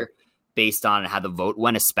clear based on how the vote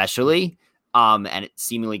went, especially. And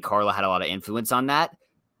seemingly Carla had a lot of influence on that.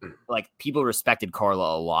 Like, people respected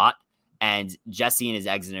Carla a lot. And Jesse in his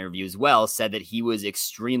exit interview as well said that he was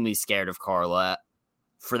extremely scared of Carla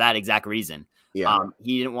for that exact reason. Yeah.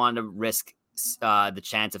 He didn't want to risk the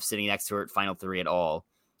chance of sitting next to her at final 3 at all.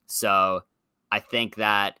 So I think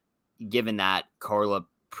that given that, Carla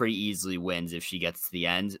pretty easily wins if she gets to the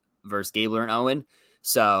end versus Gabler and Owen.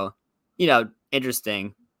 So,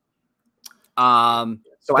 interesting. Go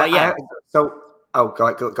ahead.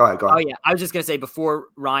 Oh yeah. I was just going to say, before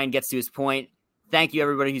Ryan gets to his point, thank you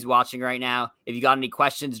everybody who's watching right now. If you got any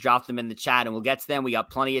questions, drop them in the chat and we'll get to them. We got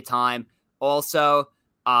plenty of time. Also,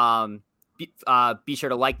 be sure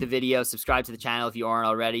to like the video, subscribe to the channel if you aren't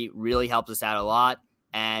already. Really helps us out a lot.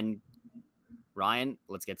 And Ryan,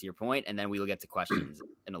 let's get to your point, and then we will get to questions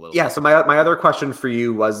in a little bit. So my other question for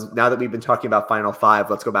you was, now that we've been talking about final 5,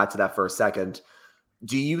 let's go back to that for a second.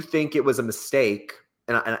 Do you think it was a mistake?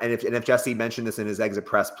 And if Jesse mentioned this in his exit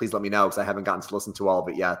press, please let me know, because I haven't gotten to listen to all of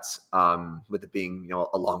it yet, with it being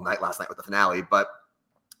a long night last night with the finale. But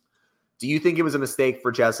do you think it was a mistake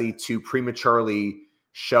for Jesse to prematurely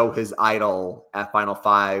show his idol at final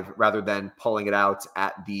 5 rather than pulling it out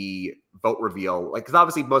at the vote reveal? Like, because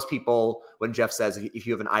obviously most people, when Jeff says if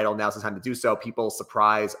you have an idol, now's the time to do so, people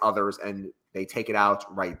surprise others and they take it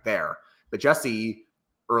out right there. But Jesse,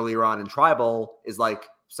 earlier on in Tribal, is like,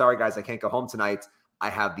 sorry guys, I can't go home tonight, I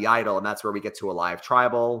have the idol. And that's where we get to a live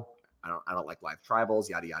tribal. I don't like live tribals,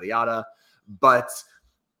 yada yada yada. But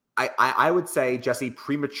I would say Jesse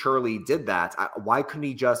prematurely did that. Why couldn't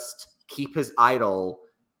he just keep his idol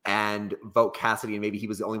and vote Cassidy? And maybe he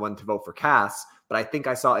was the only one to vote for Cass. But I think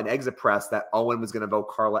I saw in exit press that Owen was going to vote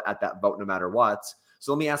Carla at that vote no matter what.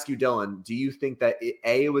 So let me ask you, Dylan, do you think that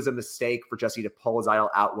it was a mistake for Jesse to pull his idol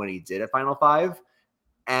out when he did at final 5?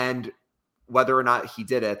 And whether or not he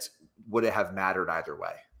did it, would it have mattered either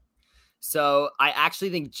way? So I actually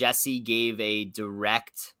think Jesse gave a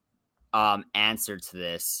direct answer to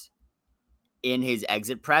this in his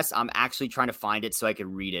exit press. I'm actually trying to find it so I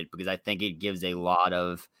can read it, because I think it gives a lot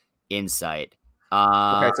of insight.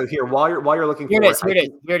 Okay, so here, while you're looking here for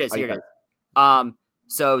it is.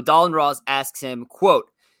 So Dolan Ross asks him,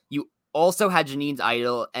 quote, "You also had Janine's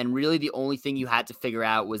idol, and really the only thing you had to figure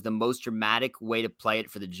out was the most dramatic way to play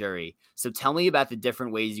it for the jury. So tell me about the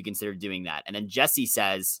different ways you considered doing that." And then Jesse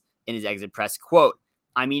says in his exit press, quote,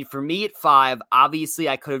 "I mean, for me at 5, obviously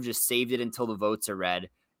I could have just saved it until the votes are read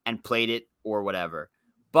and played it or whatever.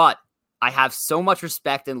 But I have so much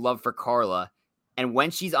respect and love for Carla. And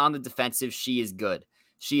when she's on the defensive, she is good.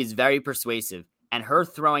 She is very persuasive. And her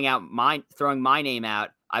throwing my name out,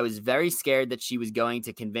 I was very scared that she was going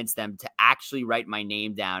to convince them to actually write my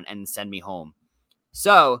name down and send me home.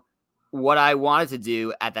 So what I wanted to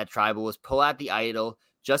do at that tribal was pull out the idol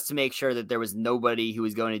just to make sure that there was nobody who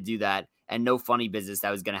was going to do that and no funny business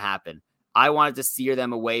that was going to happen. I wanted to steer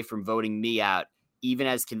them away from voting me out, even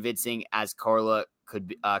as convincing as Carla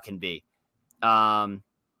can be.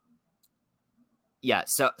 Yeah.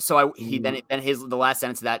 So the last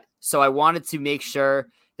sentence of that. So I wanted to make sure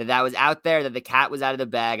that was out there, that the cat was out of the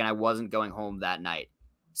bag, and I wasn't going home that night.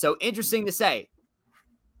 So interesting to say,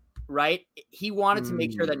 right? He wanted to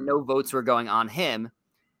make sure that no votes were going on him,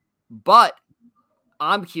 but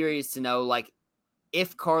I'm curious to know, like,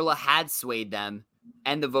 if Carla had swayed them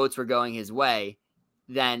and the votes were going his way,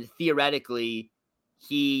 then theoretically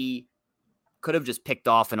he could have just picked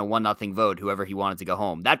off in a 1-0 vote whoever he wanted to go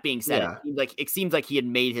home. That being said, it seems like he had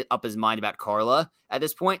made up his mind about Carla at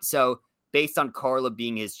this point. So based on Carla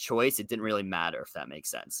being his choice, it didn't really matter, if that makes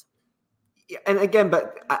sense. Yeah, and again,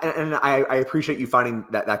 I appreciate you finding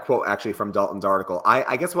that quote actually from Dalton's article.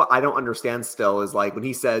 I guess what I don't understand still is, like, when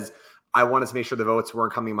he says, I wanted to make sure the votes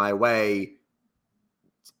weren't coming my way,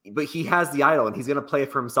 but he has the idol and he's going to play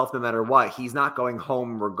it for himself no matter what. He's not going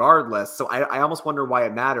home regardless. So I almost wonder why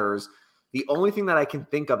it matters. The only thing that I can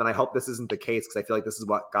think of, and I hope this isn't the case because I feel like this is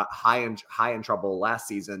what got high in trouble last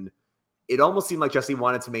season, it almost seemed like Jesse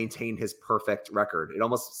wanted to maintain his perfect record.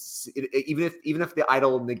 Even if the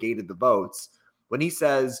idol negated the votes, when he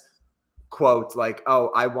says, quote, like,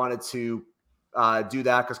 oh, I wanted to do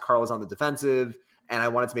that because Carl was on the defensive and I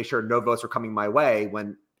wanted to make sure no votes were coming my way.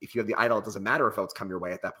 When if you have the idol, it doesn't matter if votes come your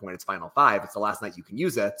way at that point. It's final five. It's the last night you can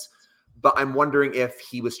use it. But I'm wondering if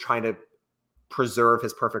he was trying to preserve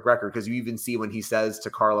his perfect record, because you even see when he says to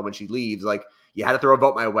Carla when she leaves, like, you had to throw a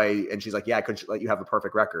vote my way, and she's like, yeah, I couldn't let you have a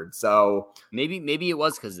perfect record. So maybe it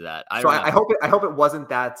was because of that. I hope it wasn't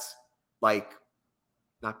that, like,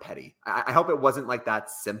 not petty. I hope it wasn't like that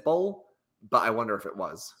simple, but I wonder if it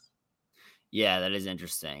was. Yeah, that is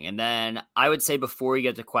interesting. And then I would say, before we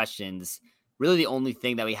get to questions, really the only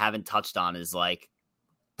thing that we haven't touched on is, like,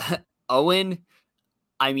 Owen.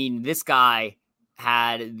 I mean, this guy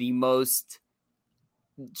had the most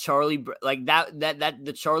Charlie, like that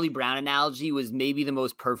the Charlie Brown analogy was maybe the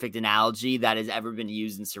most perfect analogy that has ever been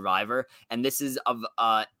used in Survivor. And this is of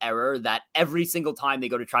error that every single time they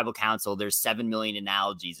go to tribal council, there's 7 million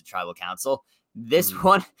analogies at tribal council. This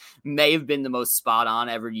one may have been the most spot on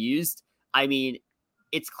ever used. I mean,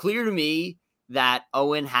 it's clear to me that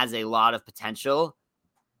Owen has a lot of potential,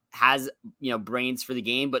 has, brains for the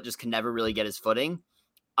game, but just can never really get his footing.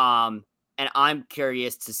 And I'm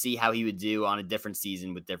curious to see how he would do on a different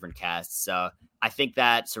season with different casts. So I think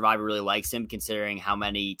that Survivor really likes him, considering how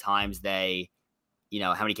many times how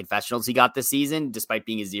many confessionals he got this season, despite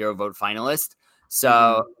being a 0 vote finalist.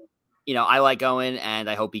 So, I like Owen, and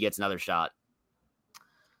I hope he gets another shot.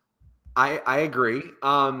 I agree.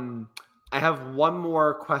 I have one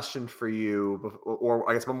more question for you, or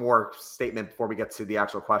I guess one more statement before we get to the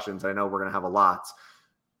actual questions. I know we're going to have a lot.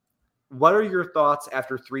 What are your thoughts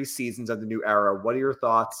after 3 seasons of the new era? What are your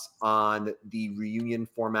thoughts on the reunion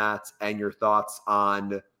format and your thoughts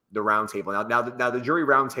on the roundtable? Now the jury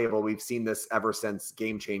roundtable, we've seen this ever since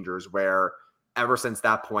Game Changers, where ever since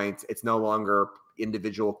that point, it's no longer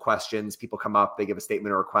individual questions. People come up, they give a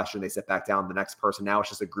statement or a question, they sit back down, the next person. Now it's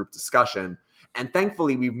just a group discussion. And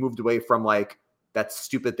thankfully, we've moved away from, like, that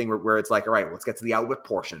stupid thing where it's like, all right, let's get to the outwit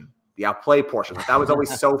portion, the outplay portion. Like, that was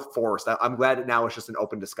always so forced. I'm glad that now it's just an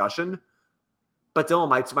open discussion. But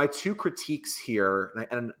Dylan, my 2 critiques here,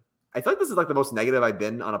 and I feel like this is, like, the most negative I've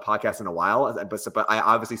been on a podcast in a while, but I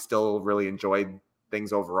obviously still really enjoyed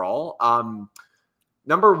things overall.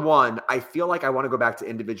 Number 1, I feel like I want to go back to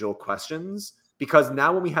individual questions, because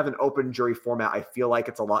now when we have an open jury format, I feel like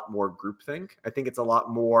it's a lot more groupthink. I think it's a lot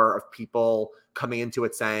more of people coming into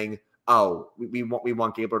it saying, oh, we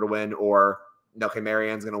want Gabler to win, or okay,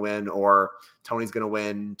 Marianne's going to win, or Tony's going to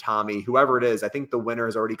win, Tommy, whoever it is. I think the winner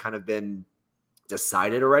has already kind of been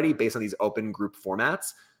decided already based on these open group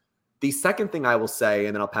formats. The second thing I will say,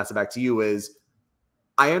 and then I'll pass it back to you, is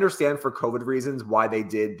I understand for COVID reasons why they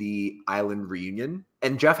did the island reunion.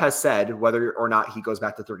 And Jeff has said, whether or not he goes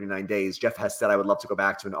back to 39 days, Jeff has said, I would love to go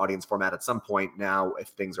back to an audience format at some point now if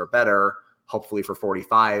things are better. Hopefully for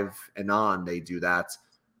 45 and on, they do that.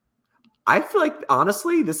 I feel like,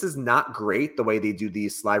 honestly, this is not great the way they do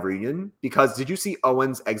the live reunion, because did you see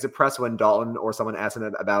Owen's exit press when Dalton or someone asked him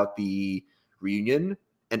about the reunion?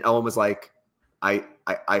 And Owen was like, I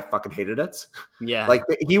fucking hated it. Yeah. Like,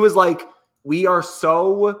 he was like, we are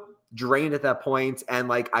so drained at that point, and,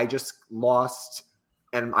 like, I just lost,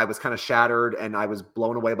 and I was kind of shattered, and I was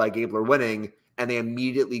blown away by Gabler winning, and they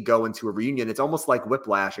immediately go into a reunion. It's almost like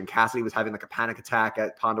Whiplash, and Cassidy was having like a panic attack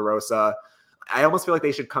at Ponderosa. I almost feel like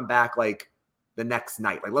they should come back like the next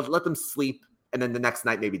night. Like let them sleep, and then the next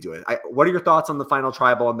night maybe do it. What are your thoughts on the final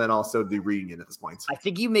tribal and then also the reunion at this point? I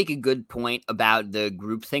think you make a good point about the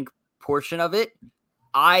groupthink portion of it.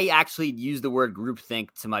 I actually used the word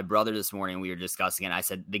groupthink to my brother this morning. We were discussing it. I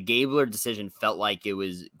said the Gabler decision felt like it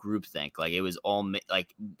was groupthink. Like it was all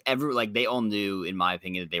they all knew, in my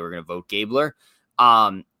opinion, that they were going to vote Gabler.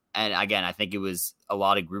 And again, I think it was a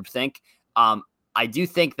lot of groupthink. I do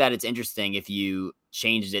think that it's interesting if you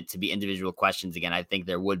changed it to be individual questions again. I think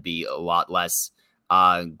there would be a lot less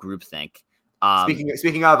groupthink.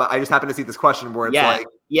 Speaking of, I just happened to see this question where it's I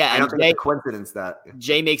don't think it's a coincidence that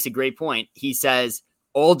Jay makes a great point. He says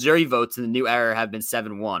all jury votes in the new era have been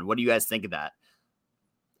 7-1. What do you guys think of that?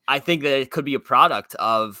 I think that it could be a product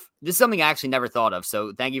of this is something I actually never thought of.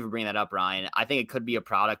 So thank you for bringing that up, Ryan. I think it could be a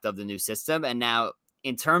product of the new system. And now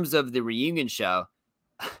in terms of the reunion show,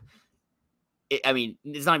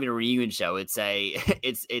 it's not even a reunion show. It's a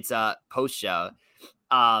post show.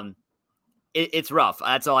 It's rough.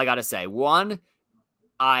 That's all I got to say. One,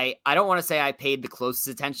 I don't want to say I paid the closest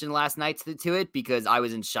attention last night to it because I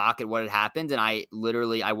was in shock at what had happened. And I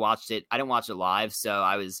watched it. I didn't watch it live. So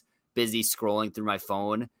I was busy scrolling through my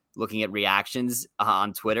phone, looking at reactions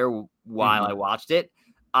on Twitter while I watched it.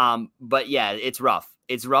 But yeah, it's rough.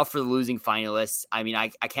 It's rough for the losing finalists. I mean, I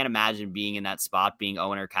can't imagine being in that spot, being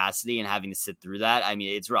Owen or Cassidy and having to sit through that. I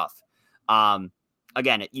mean, it's rough.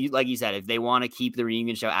 Again, like you said, if they want to keep the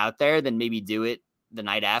reunion show out there, then maybe do it the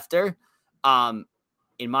night after.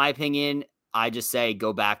 In my opinion, I just say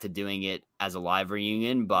go back to doing it as a live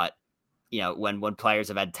reunion. But, when players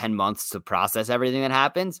have had 10 months to process everything that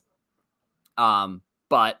happens.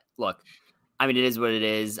 But look, I mean, it is what it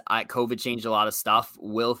is. COVID changed a lot of stuff.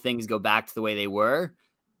 Will things go back to the way they were?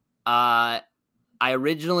 I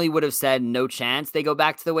originally would have said no chance they go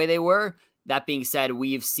back to the way they were. That being said,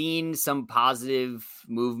 we've seen some positive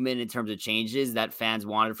movement in terms of changes that fans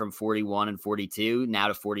wanted from 41 and 42 now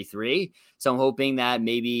to 43. So I'm hoping that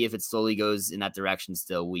maybe if it slowly goes in that direction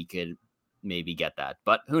still, we could maybe get that.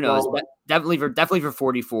 But who knows? Well, definitely for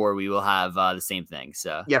 44, we will have the same thing.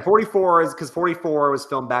 So yeah, 44 is because 44 was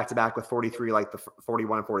filmed back to back with 43, like the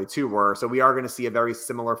 41 and 42 were. So we are going to see a very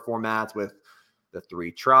similar format with the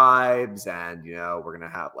 3 tribes, and we're gonna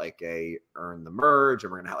have like a earn the merge,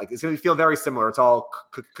 and we're gonna have it's gonna feel very similar. It's all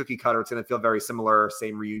cookie cutter. It's gonna feel very similar.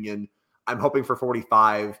 Same reunion. I'm hoping for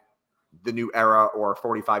 45, the new era, or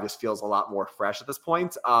 45 just feels a lot more fresh at this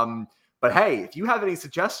point. But hey, if you have any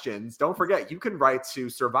suggestions, don't forget you can write to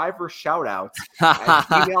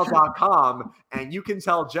survivorshoutout@gmail.com, and you can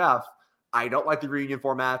tell Jeff, I don't like the reunion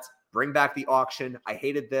format. Bring back the auction. I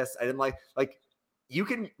hated this. I didn't like. You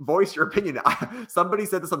can voice your opinion. Somebody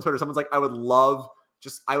said this on Twitter. Someone's like, I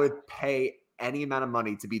would pay any amount of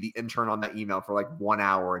money to be the intern on that email for like 1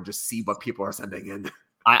 hour and just see what people are sending in.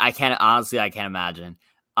 I can't imagine.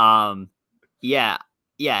 Yeah.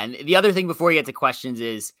 And the other thing before you get to questions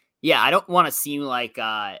is, I don't want to seem like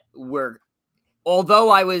although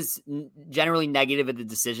I was generally negative at the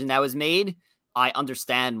decision that was made, I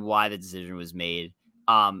understand why the decision was made.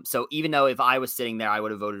 So even though if I was sitting there, I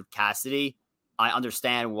would have voted Cassidy. I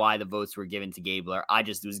understand why the votes were given to Gabler. I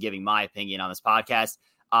just was giving my opinion on this podcast.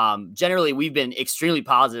 Generally, we've been extremely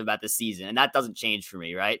positive about this season, and that doesn't change for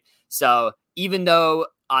me, right? So even though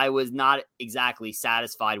I was not exactly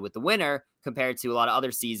satisfied with the winner compared to a lot of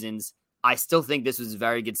other seasons, I still think this was a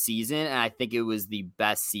very good season, and I think it was the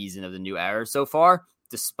best season of the new era so far,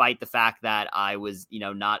 despite the fact that I was,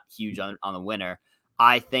 not huge on the winner.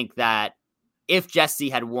 I think that if Jesse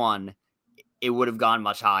had won, it would have gone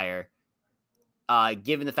much higher.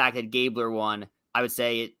 Given the fact that Gabler won, I would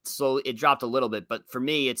say it dropped a little bit, but for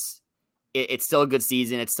me, it's still a good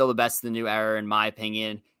season. It's still the best of the new era, in my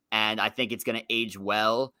opinion, and I think it's going to age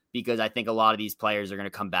well because I think a lot of these players are going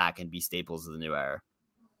to come back and be staples of the new era.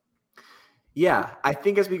 Yeah, I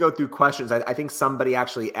think as we go through questions, I think somebody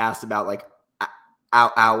actually asked about like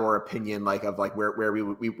our opinion, like of like where we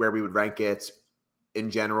would rank it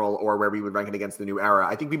in general, or where we would rank it against the new era.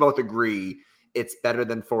 I think we both agree it's better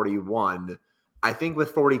than 41. I think with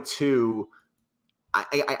 42,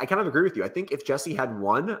 I kind of agree with you. I think if Jesse had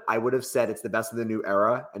won, I would have said it's the best of the new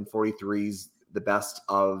era, and 43's the best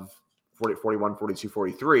of 41, 42,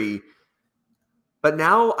 43. But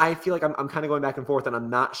now I feel like I'm kind of going back and forth, and I'm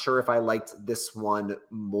not sure if I liked this one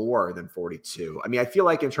more than 42. I mean, I feel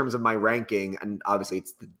like in terms of my ranking, and obviously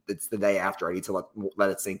it's the day after, I need to let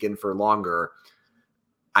it sink in for longer.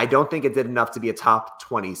 I don't think it did enough to be a top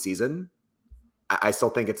 20 season. I still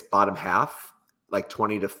think it's bottom half, like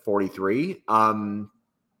 20 to 43.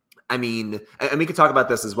 I mean, and we could talk about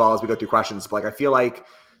this as well as we go through questions, but like I feel like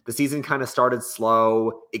the season kind of started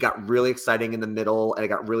slow. It got really exciting in the middle, and it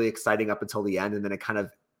got really exciting up until the end, and then it kind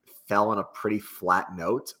of fell on a pretty flat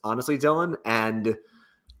note, honestly, Dylan. And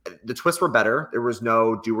the twists were better. There was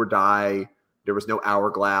no do or die. There was no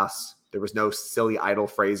hourglass. There was no silly idle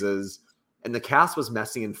phrases. And the cast was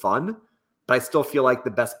messy and fun, but I still feel like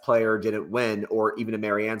the best player didn't win. Or even in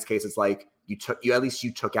Marianne's case, it's like you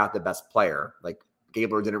took out the best player. Like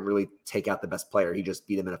Gabler didn't really take out the best player. He just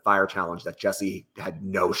beat him in a fire challenge that Jesse had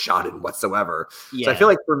no shot in whatsoever. Yeah. So I feel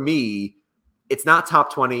like for me, it's not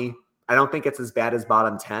top 20. I don't think it's as bad as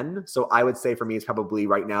bottom 10. So I would say for me, it's probably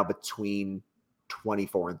right now between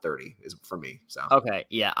 24 and 30 is for me. So okay,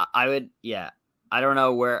 yeah, I would. Yeah, I don't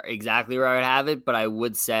know where I would have it, but I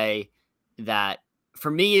would say that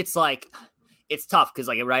for me, it's like it's tough because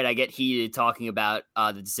like right, I get heated talking about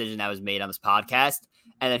the decision that was made on this podcast,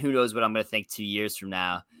 and then who knows what I'm going to think 2 years from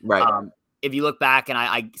now. Right. If you look back, and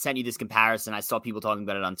I sent you this comparison, I saw people talking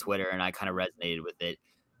about it on Twitter, and I kind of resonated with it.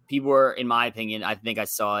 People were, in my opinion, I think I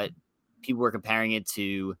saw it. People were comparing it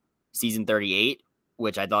to season 38,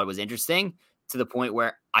 which I thought was interesting, to the point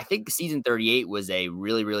where I think season 38 was a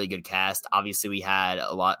really, really good cast. Obviously, we had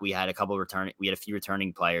a few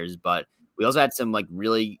returning players, but we also had some like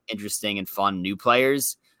really interesting and fun new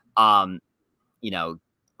players,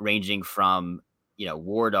 ranging from,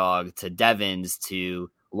 War Dog to Devins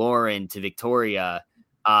to Lauren to Victoria.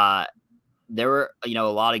 There were, a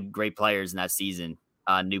lot of great players in that season,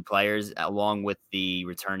 new players along with the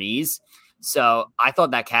returnees. So I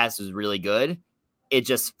thought that cast was really good. It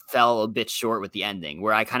just fell a bit short with the ending,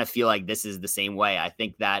 where I kind of feel like this is the same way. I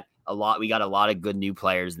think that we got a lot of good new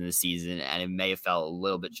players in this season, and it may have fell a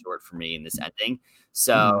little bit short for me in this ending.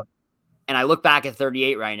 So, and I look back at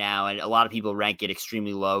 38 right now, and a lot of people rank it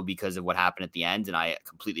extremely low because of what happened at the end, and I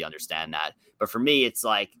completely understand that. But for me, it's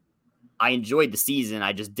like I enjoyed the season,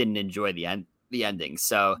 I just didn't enjoy the ending.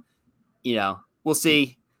 So, we'll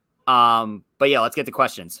see. But yeah, let's get to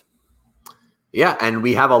questions. Yeah, and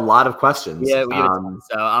we have a lot of questions. Yeah, we have a ton.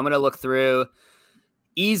 So I'm going to look through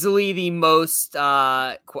easily the most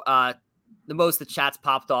the chat's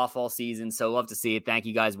popped off all season. So love to see it. Thank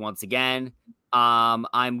you guys once again.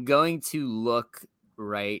 I'm going to look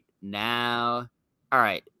right now. All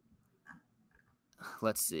right.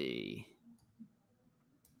 Let's see.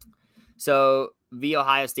 So the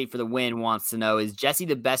Ohio State for the win wants to know, is Jesse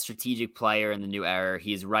the best strategic player in the new era?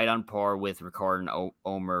 He is right on par with Ricard and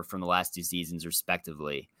Omer from the last two seasons,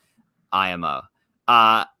 respectively. IMO.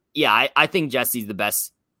 Yeah, I think Jesse's the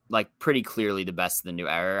best, like pretty clearly the best in the new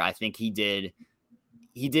era. I think he did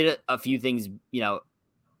a few things,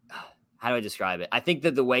 how do I describe it? I think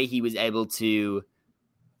that the way he was able to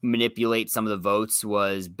manipulate some of the votes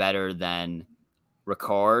was better than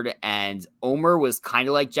Ricard, and Omer was kind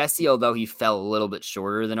of like Jesse, although he fell a little bit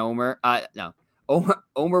shorter than Omer.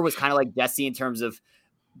 Omer was kind of like Jesse in terms of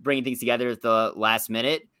bringing things together at the last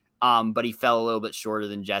minute, but he fell a little bit shorter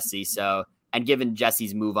than Jesse. So, and given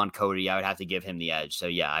Jesse's move on Cody, I would have to give him the edge. So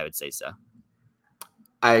yeah, I would say so.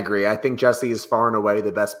 I agree. I think Jesse is far and away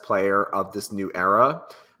the best player of this new era.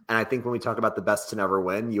 And I think when we talk about the best to never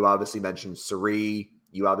win, you obviously mentioned Cirie.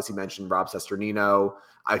 You obviously mentioned Rob Cesternino.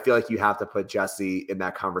 I feel like you have to put Jesse in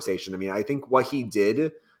that conversation. I mean, I think what he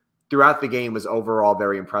did throughout the game was overall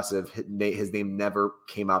very impressive. His name never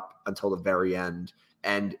came up until the very end.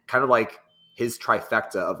 And kind of like his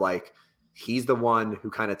trifecta of like, he's the one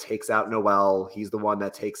who kind of takes out Noel. He's the one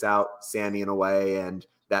that takes out Sammy in a way. And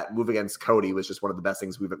that move against Cody was just one of the best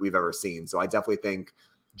things we've ever seen. So I definitely think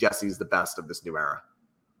Jesse's the best of this new era.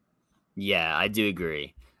 Yeah, I do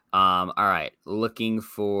agree. All right. Looking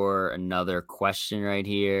for another question right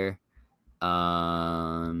here.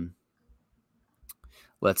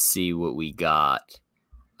 Let's see what we got.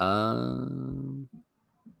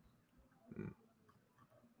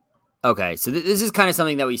 Okay, so this is kind of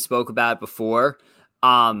something that we spoke about before.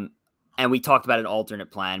 And we talked about an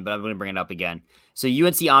alternate plan, but I'm going to bring it up again. So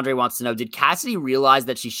UNC Andre wants to know, did Cassidy realize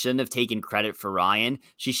that she shouldn't have taken credit for Ryan?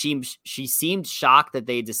 She seemed shocked that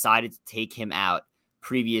they decided to take him out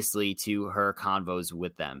previously to her convos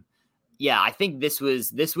with them. Yeah, I think this was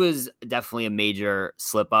definitely a major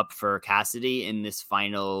slip up for Cassidy in this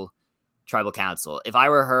final tribal council. If I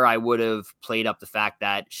were her, I would have played up the fact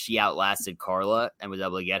that she outlasted Carla and was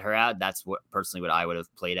able to get her out. That's what I would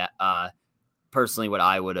have played at. Personally, what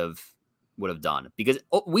I would have done, because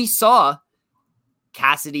we saw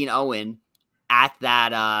Cassidy and Owen at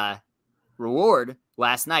that reward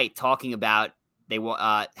last night talking about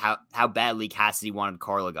how badly Cassidy wanted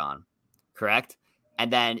Carla gone, correct?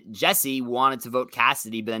 And then Jesse wanted to vote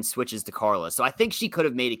Cassidy, but then switches to Carla. So I think she could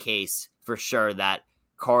have made a case for sure that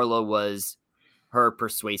Carla was her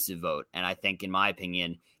persuasive vote. And I think, in my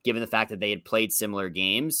opinion, given the fact that they had played similar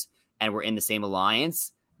games and were in the same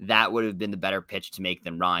alliance, that would have been the better pitch to make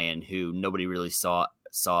than Ryan, who nobody really saw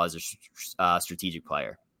as a strategic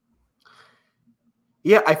player.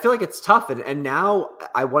 Yeah, I feel like it's tough. And now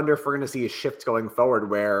I wonder if we're going to see a shift going forward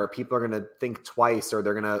where people are going to think twice, or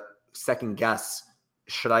they're going to second guess,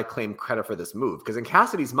 should I claim credit for this move? Because in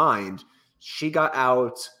Cassidy's mind, she got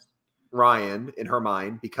out Ryan in her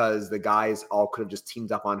mind because the guys all could have just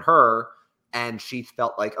teamed up on her. And she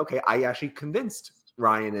felt like, okay, I actually convinced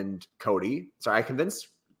Ryan and Cody. Sorry, I convinced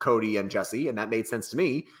Cody and Jesse, and that made sense to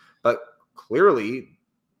me. But clearly,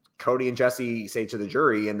 Cody and Jesse say to the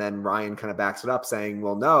jury, and then Ryan kind of backs it up saying,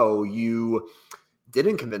 well, no, you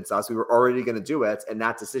didn't convince us. We were already going to do it. And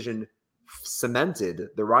that decision cemented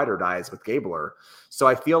the ride or dies with Gabler. So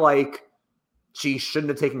I feel like she shouldn't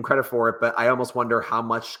have taken credit for it, but I almost wonder how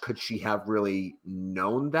much could she have really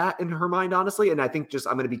known that in her mind, honestly. And I think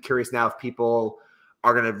I'm going to be curious now if people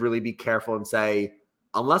are going to really be careful and say,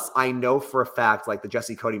 unless I know for a fact, like the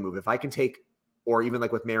Jesse Cody move, if I can take, or even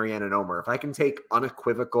like with Marianne and Omer, if I can take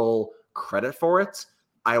unequivocal credit for it,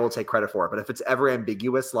 I will take credit for it. But if it's ever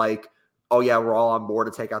ambiguous, like, oh yeah, we're all on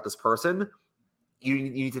board to take out this person, you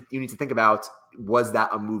need to think about, was that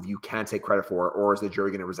a move you can take credit for, or is the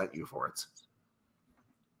jury going to resent you for it?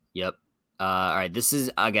 Yep. All right. This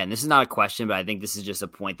is not a question, but I think this is just a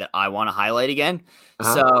point that I want to highlight again.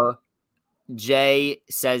 So Jay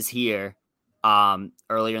says here,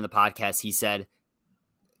 earlier in the podcast, he said,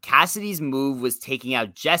 Cassidy's move was taking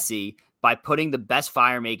out Jesse by putting the best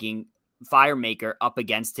fire maker up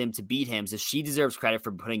against him to beat him. So she deserves credit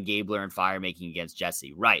for putting Gabler and fire making against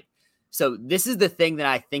Jesse. Right. So this is the thing that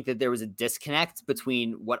I think that there was a disconnect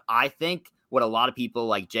between what I think, what a lot of people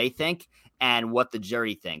like Jay think, and what the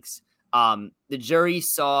jury thinks. The jury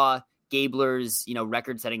saw Gabler's,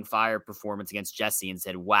 record-setting fire performance against Jesse and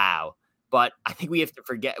said, wow. But I think we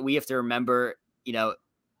have to remember,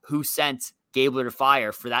 who sent Gabler to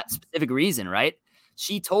fire for that specific reason, right?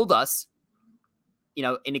 She told us,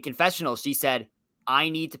 in a confessional, she said, I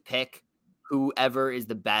need to pick whoever's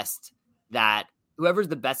the best at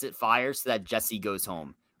fire so that Jesse goes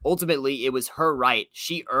home. Ultimately, it was her right.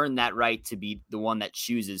 She earned that right to be the one that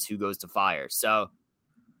chooses who goes to fire. So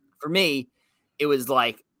for me, it was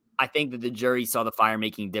like, I think that the jury saw the fire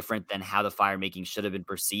making different than how the fire making should have been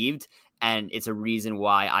perceived. And it's a reason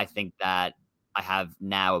why I think that I have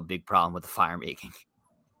now a big problem with the fire making.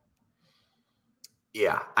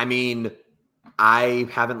 Yeah. I mean, I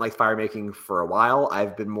haven't liked fire making for a while.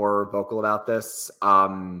 I've been more vocal about this.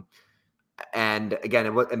 And again,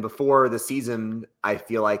 and before the season, I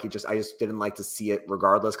feel like I just didn't like to see it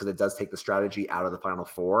regardless, because it does take the strategy out of the Final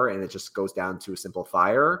Four and it just goes down to a simple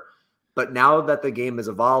fire. But now that the game is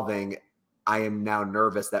evolving, I am now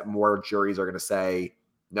nervous that more juries are going to say,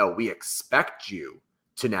 no, we expect you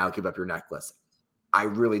to now give up your necklace. I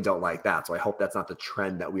really don't like that. So I hope that's not the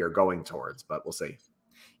trend that we are going towards, but we'll see.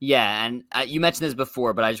 Yeah, and you mentioned this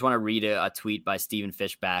before, but I just want to read a tweet by Steven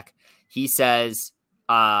Fishback. He says,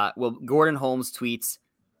 Gordon Holmes tweets,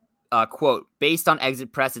 quote, based on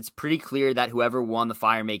exit press, it's pretty clear that whoever won the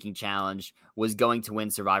fire making challenge was going to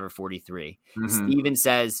win Survivor 43. Mm-hmm. Steven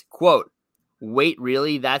says, quote, wait,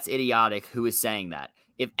 really? That's idiotic. Who is saying that?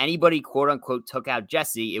 If anybody, quote unquote, took out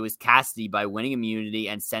Jesse, it was Cassidy by winning immunity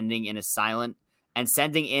and sending in a silent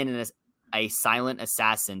assassin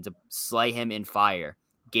to slay him in fire.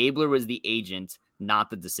 Gabler was the agent, not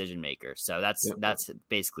the decision maker. So that's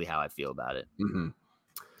basically how I feel about it. Mm-hmm.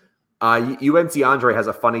 UNC Andre has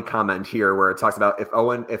a funny comment here where it talks about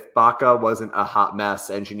if Baca wasn't a hot mess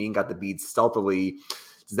and Janine got the beads stealthily,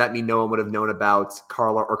 does that mean no one would have known about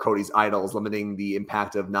Carla or Cody's idols, limiting the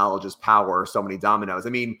impact of knowledge as power, so many dominoes? I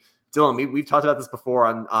mean, Dylan, we've talked about this before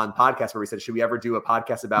on podcasts where we said, should we ever do a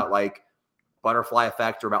podcast about like butterfly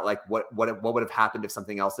effect, or about like what would have happened if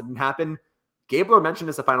something else didn't happen? Gabler mentioned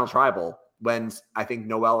this at Final Tribal when I think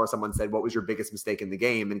Noel or someone said, what was your biggest mistake in the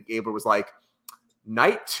game? And Gabler was like,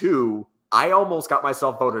 night 2, I almost got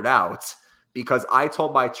myself voted out because I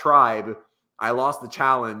told my tribe I lost the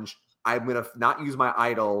challenge. I'm going to not use my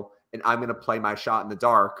idol and I'm going to play my shot in the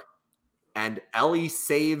dark. And Ellie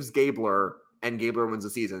saves Gabler and Gabler wins the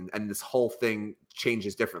season. And this whole thing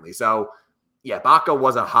changes differently. So yeah, Baca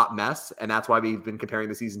was a hot mess. And that's why we've been comparing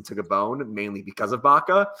the season to Gabon, mainly because of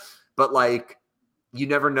Baca. But like, you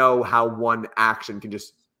never know how one action can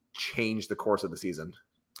just change the course of the season.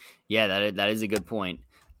 Yeah, that is a good point.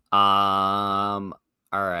 All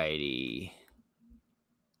righty.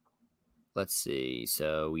 Let's see.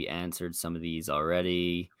 So we answered some of these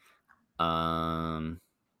already.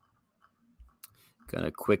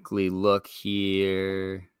 Gonna quickly look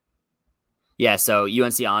here. Yeah, so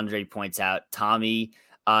UNC Andre points out Tommy.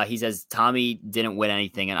 He says Tommy didn't win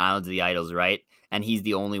anything in Islands of the Idols, right? And he's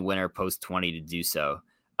the only winner post 20 to do so.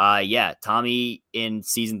 Yeah, Tommy in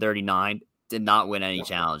season 39 did not win any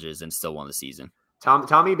challenges and still won the season.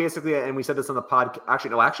 Tommy basically, and we said this on the podcast.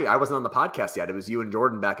 Actually, I wasn't on the podcast yet. It was you and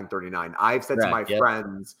Jordan back in 39. I've said to my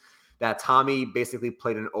friends that Tommy basically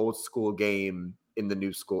played an old school game in the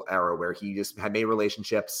new school era where he just had made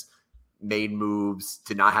relationships, made moves,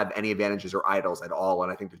 did not have any advantages or idols at all.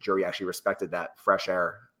 And I think the jury actually respected that fresh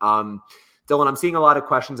air. Dylan, I'm seeing a lot of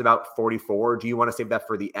questions about 44. Do you want to save that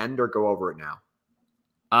for the end or go over it now?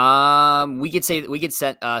 We could save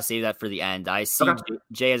that for the end. I see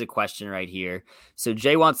Jay has a question right here. So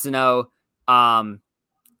Jay wants to know,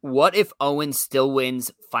 what if Owen still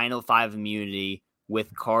wins Final 5 immunity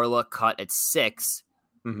with Carla cut at 6,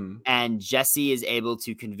 and Jesse is able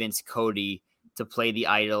to convince Cody to play the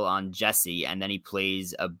idol on Jesse, and then he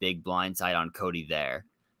plays a big blindside on Cody there?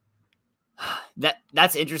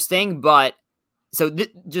 That's interesting, but so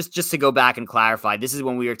just to go back and clarify, this is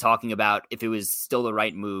when we were talking about if it was still the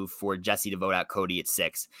right move for Jesse to vote out Cody at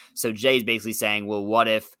 6. So Jay's basically saying, well, what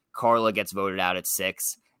if Carla gets voted out at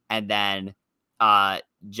 6 and then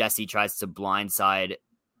Jesse tries to blindside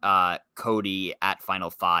Cody at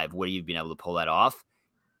Final 5? Would you have been able to pull that off?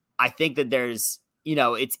 I think that there's,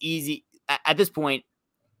 it's easy at this point.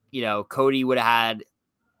 Cody would have had,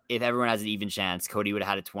 if everyone has an even chance, Cody would have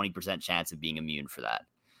had a 20% chance of being immune for that.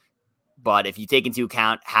 But if you take into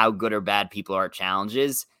account how good or bad people are at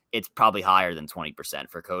challenges, it's probably higher than 20%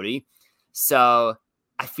 for Cody. So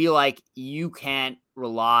I feel like you can't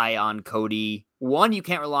rely on Cody. One, you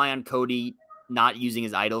can't rely on Cody not using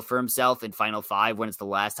his idol for himself in Final 5 when it's the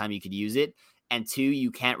last time you could use it. And 2,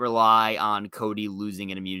 you can't rely on Cody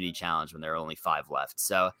losing an immunity challenge when there are only 5 left.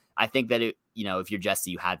 So I think that, if you're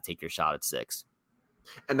Jesse, you had to take your shot at 6.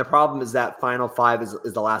 And the problem is that Final 5 is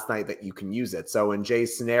the last night that you can use it. So in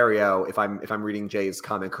Jay's scenario, if I'm reading Jay's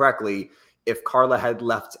comment correctly, if Carla had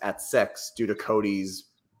left at 6 due to Cody's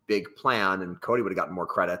big plan, and Cody would have gotten more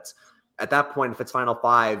credit, at that point, if it's Final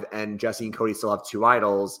 5 and Jesse and Cody still have 2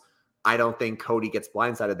 idols, I don't think Cody gets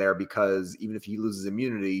blindsided there, because even if he loses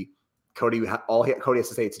immunity, Cody has to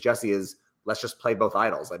say to Jesse is, let's just play both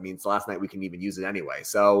idols. I mean, it's the last night we can even use it anyway.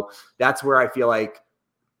 So that's where I feel like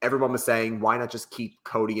everyone was saying, why not just keep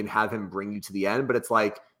Cody and have him bring you to the end? But it's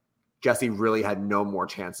like Jesse really had no more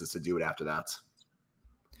chances to do it after that.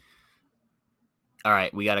 All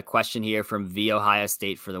right. We got a question here from V Ohio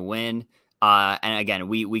State for the win. And again,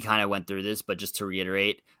 we kind of went through this, but just to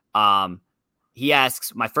reiterate, he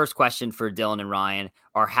asks, my first question for Dylan and Ryan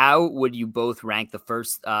are, how would you both rank the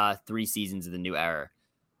first 3 seasons of the new era?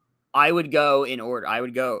 I would go in order. I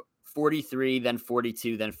would go 43, then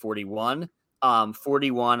 42, then 41.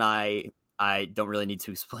 41, I don't really need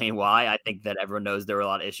to explain why. I think that everyone knows there were a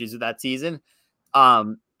lot of issues with that season.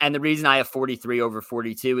 And the reason I have 43 over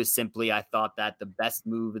 42 is simply I thought that the best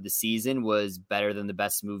move of the season was better than the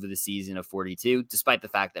best move of the season of 42, despite the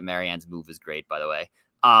fact that Marianne's move was great, by the way.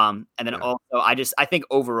 And then also, I think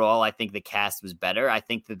overall, I think the cast was better. I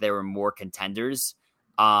think that there were more contenders.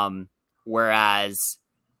 Whereas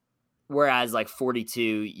like 42,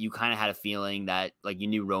 you kind of had a feeling that like you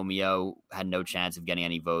knew Romeo had no chance of getting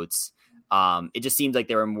any votes. It just seemed like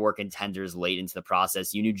there were more contenders late into the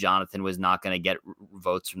process. You knew Jonathan was not going to get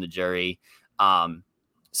votes from the jury. So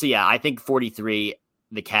yeah, I think 43,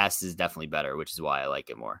 the cast is definitely better, which is why I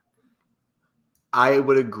like it more. I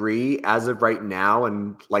would agree as of right now.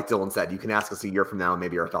 And like Dylan said, you can ask us a year from now and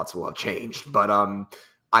maybe our thoughts will have changed. But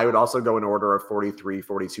I would also go in order of 43,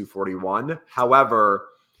 42, 41. However,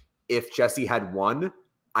 if Jesse had won,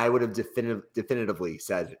 I would have definitively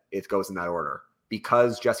said it goes in that order.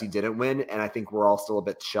 Because Jesse didn't win, and I think we're all still a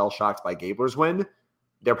bit shell-shocked by Gabler's win,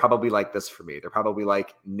 they're probably like this for me. They're probably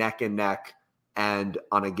like neck and neck, and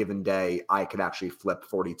on a given day, I could actually flip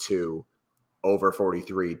 42 over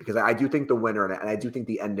 43. Because I do think the winner, and I do think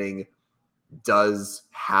the ending does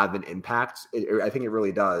have an impact. I think it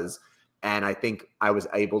really does. And I think I was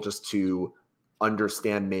able just to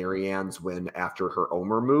understand Marianne's win after her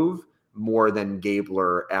Omer move more than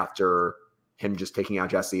Gabler after him just taking out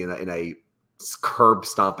Jesse in a curb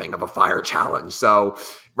stomping of a fire challenge. So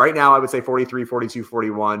right now I would say 43, 42,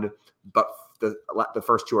 41, but the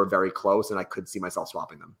first 2 are very close and I could see myself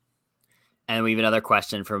swapping them. And we have another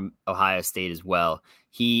question from Ohio State as well.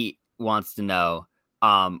 He wants to know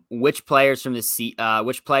which players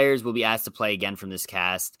will be asked to play again from this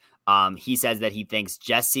cast. He says that he thinks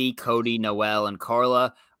Jesse, Cody, Noelle, and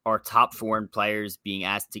Carla are top foreign players being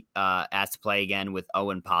asked to play again, with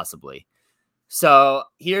Owen possibly. So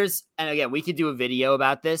and again, we could do a video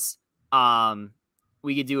about this.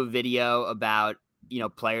 We could do a video about,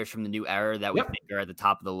 players from the new era that we think are at the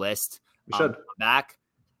top of the list. We should. Back.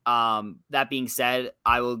 That being said,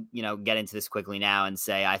 I will, get into this quickly now and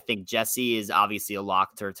say, I think Jessie is obviously a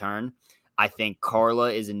lock to return. I think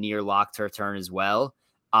Carla is a near lock to return as well.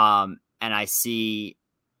 And I see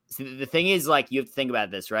the thing is, like, you have to think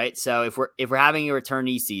about this, right? So if we're having a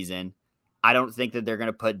returnee season, I don't think that they're going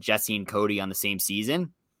to put Jessie and Cody on the same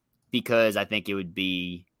season, because I think it would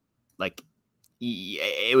be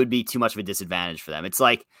too much of a disadvantage for them. It's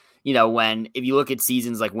like, if you look at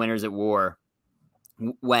seasons like Winners at War,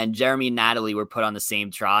 when Jeremy and Natalie were put on the same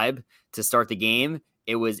tribe to start the game,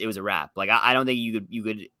 it was a wrap. Like, I don't think you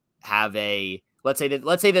could have let's say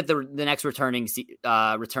that the next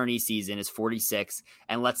returnee season is 46,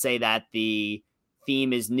 and let's say that the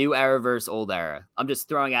theme is new era versus old era. I'm just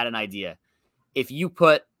throwing out an idea. If you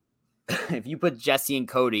put Jessie and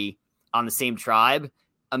Cody on the same tribe,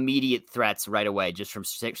 immediate threats right away, just from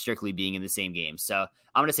strictly being in the same game. So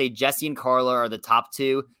I'm going to say Jessie and Carla are the top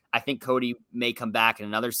two. I think Cody may come back in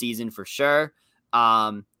another season for sure.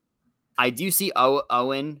 I do see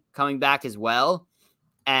Owen coming back as well.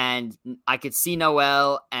 And I could see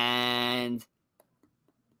Noelle, and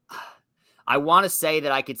I want to say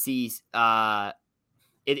that I could see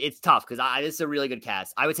it's tough because this is a really good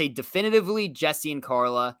cast. I would say definitively Jessie and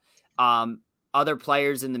Carla. Other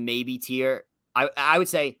players in the maybe tier, I would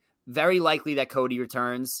say very likely that Cody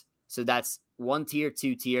returns. So that's 1 tier,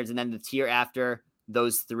 2 tiers, and then the tier after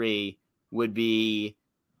those 3 would be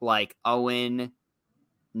like Owen,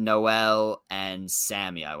 Noelle, and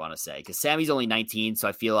Sammy, I want to say, because Sammy's only 19, so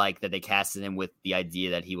I feel like that they casted him with the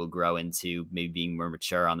idea that he will grow into maybe being more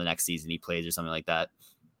mature on the next season he plays or something like that.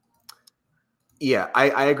 Yeah,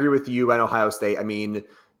 I agree with you at Ohio State. I mean,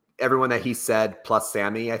 everyone that he said plus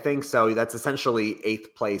Sammy, I think. So that's essentially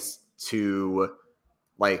 8th place to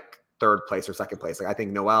like 3rd place or 2nd place. Like, I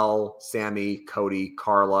think Noelle, Sammy, Cody,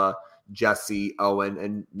 Carla, Jessie, Owen,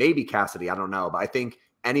 and maybe Cassidy. I don't know. But I think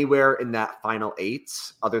anywhere in that final 8,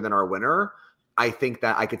 other than our winner, I think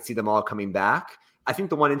that I could see them all coming back. I think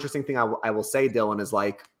the one interesting thing I will say, Dylan, is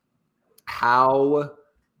like how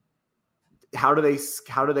do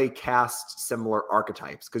they cast similar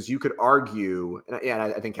archetypes? Because you could argue, and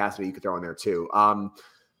I think Cassidy you could throw in there too.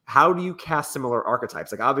 How do you cast similar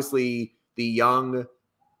archetypes? Like, obviously the young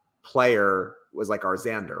player was like our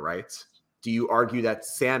Xander, right? Do you argue that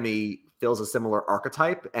Sammy fills a similar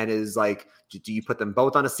archetype and is like, do you put them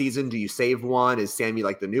both on a season? Do you save one? Is Sammy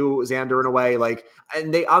like the new Xander in a way? Like,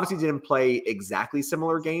 and they obviously didn't play exactly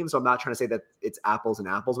similar games. So I'm not trying to say that it's apples and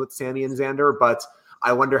apples with Sammy and Xander, but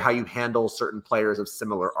I wonder how you handle certain players of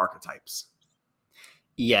similar archetypes.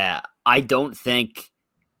 Yeah, I don't think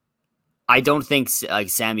like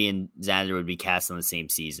Sammy and Xander would be cast on the same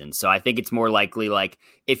season. So I think it's more likely, like,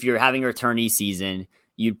 if you're having a returnee season,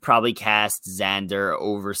 you'd probably cast Xander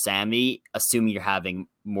over Sammy, assuming you're having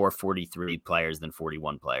more 43 players than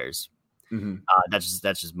 41 players. Mm-hmm. That's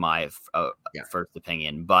just my first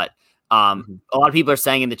opinion. But a lot of people are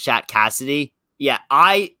saying in the chat, Cassidy. Yeah,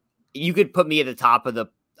 you could put me at the top of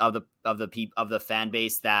the fan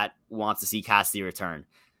base that wants to see Cassidy return.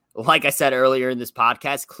 Like I said earlier in this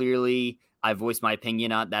podcast, clearly I voiced my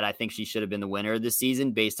opinion on that. I think she should have been the winner this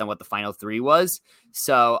season based on what the final 3 was.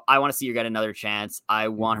 So I want to see her get another chance. I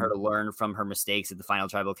want her to learn from her mistakes at the final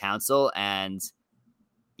tribal council and,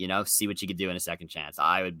 see what she could do in a second chance.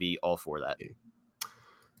 I would be all for that.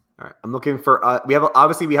 All right. I'm looking for, we have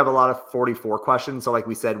a lot of 44 questions. So like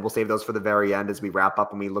we said, we'll save those for the very end as we wrap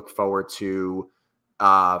up and we look forward to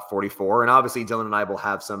 44. And obviously Dylan and I will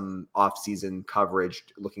have some off-season coverage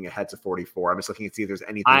looking ahead to 44. I'm just looking to see if there's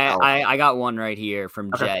anything else. I got one right here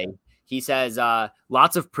from Jay. He says,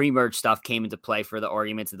 lots of pre-merge stuff came into play for the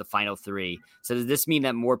arguments of the final 3. So does this mean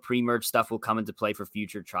that more pre-merge stuff will come into play for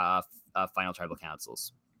future final tribal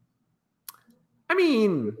councils? I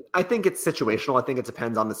mean, I think it's situational. I think it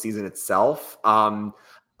depends on the season itself.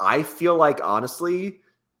 I feel like, honestly,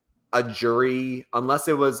 a jury, unless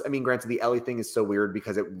it was, granted, the Ellie thing is so weird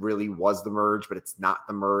because it really was the merge, but it's not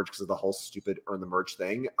the merge because of the whole stupid earn the merge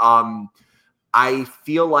thing. I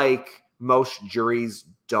feel like most juries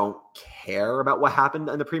don't care about what happened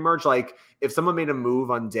in the pre-merge. Like, if someone made a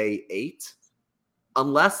move on day 8,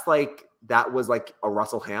 unless like that was like a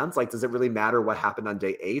Russell Hands, like, does it really matter what happened on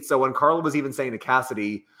day 8? So when Carla was even saying to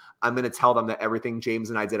Cassidy, I'm going to tell them that everything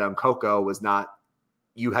James and I did on Coco was not,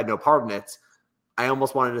 you had no part in it. I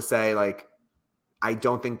almost wanted to say, like, I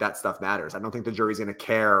don't think that stuff matters. I don't think the jury's going to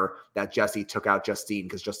care that Jesse took out Justine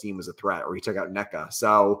because Justine was a threat, or he took out NECA.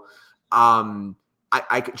 So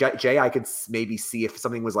Jay, I could maybe see if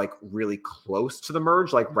something was like really close to the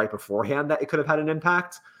merge, like right beforehand, that it could have had an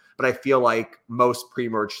impact. But I feel like most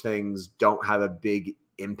pre-merge things don't have a big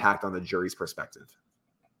impact on the jury's perspective.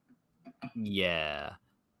 Yeah.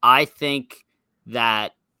 I think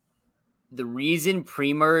that the reason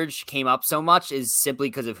pre-merge came up so much is simply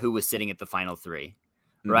because of who was sitting at the final three,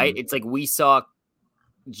 right? It's like we saw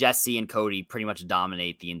Jesse and Cody pretty much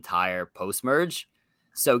dominate the entire post-merge.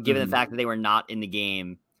 So given the fact that they were not in the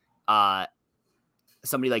game,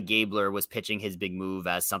 somebody like Gabler was pitching his big move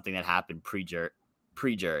as something that happened pre-jury.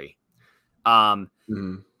 And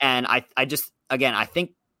I just, again, I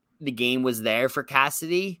think the game was there for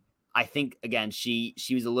Cassidy. I think, again, she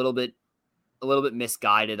was a little bit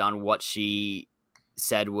misguided on what she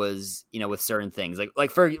said was, with certain things.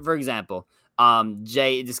 Like for example,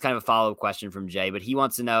 Jay, just kind of a follow-up question from Jay, but he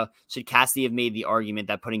wants to know, should Cassidy have made the argument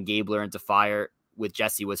that putting Gabler into fire with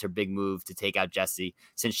Jesse was her big move to take out Jesse,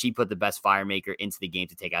 since she put the best fire maker into the game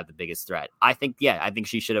to take out the biggest threat? I think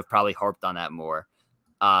she should have probably harped on that more,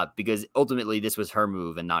 because ultimately this was her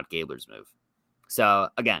move and not Gabler's move. So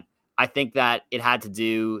again, I think that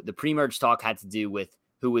the pre-merge talk had to do with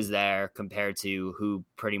who was there compared to who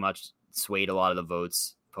pretty much swayed a lot of the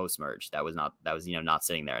votes post-merge. That was not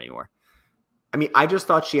sitting there anymore. I mean, I just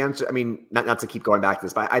thought she answered. I mean, not to keep going back to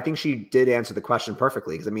this, but I think she did answer the question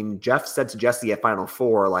perfectly. Because I mean, Jeff said to Jesse at Final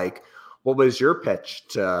Four, like, "What was your pitch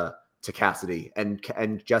to Cassidy?"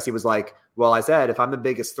 And Jesse was like, "Well, I said if I'm the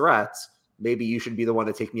biggest threat, maybe you should be the one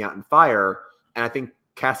to take me out in fire." And I think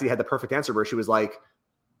Cassidy had the perfect answer where she was like,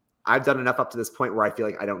 "I've done enough up to this point where I feel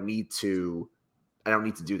like I don't need to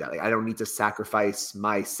do that. Like, I don't need to sacrifice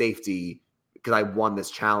my safety because I won this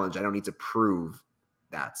challenge. I don't need to prove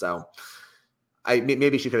that." So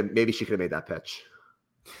maybe she could have made that pitch.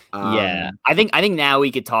 Yeah, I think now we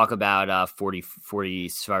could talk about 40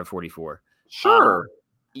 Survivor 44. Sure.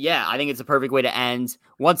 Yeah, I think it's a perfect way to end.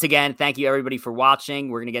 Once again, thank you everybody for watching.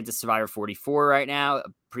 We're gonna get to Survivor 44 right now. A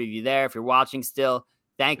preview there. If you're watching still,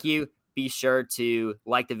 thank you. Be sure to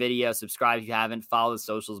like the video, subscribe if you haven't, follow the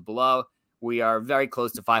socials below. We are very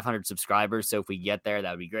close to 500 subscribers, so if we get there, that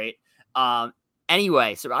would be great.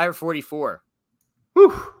 Anyway, Survivor 44.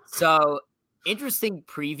 Whew. So, interesting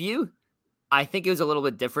preview. I think it was a little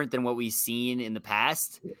bit different than what we've seen in the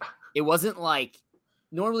past. Yeah. It wasn't like,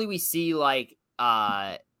 normally we see like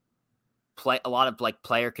a lot of like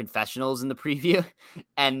player confessionals in the preview,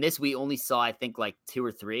 and this we only saw, I think, like 2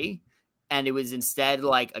 or 3. And it was instead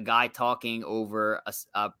like a guy talking over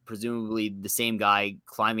presumably the same guy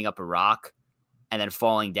climbing up a rock and then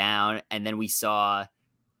falling down. And then we saw,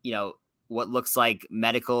 what looks like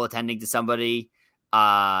medical attending to somebody,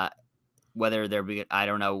 whether they're, I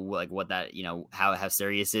don't know, like what that, how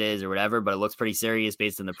serious it is or whatever, but it looks pretty serious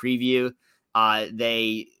based on the preview.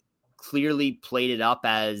 They clearly played it up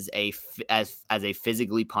as a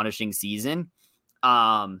physically punishing season.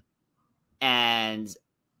 And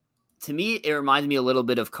to me, it reminds me a little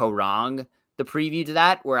bit of Kaoh Rong, the preview to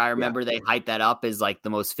that, where I remember they hyped that up as like the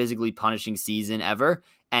most physically punishing season ever.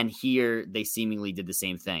 And here they seemingly did the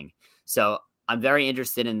same thing. So I'm very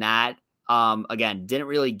interested in that. Again, didn't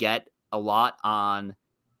really get a lot on,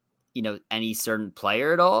 any certain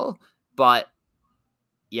player at all, but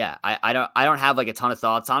yeah, I don't have like a ton of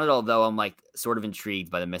thoughts on it, although I'm like sort of intrigued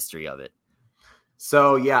by the mystery of it.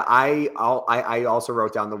 So yeah, I also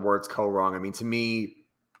wrote down the words Kaoh Rong. I mean, to me,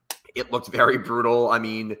 it looked very brutal. I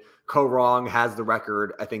mean, Kaoh Rong has the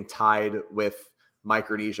record, I think, tied with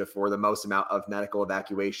Micronesia for the most amount of medical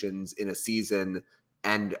evacuations in a season.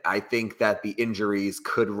 And I think that the injuries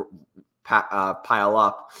could pile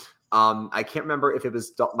up. I can't remember if it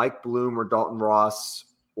was Mike Bloom or Dalton Ross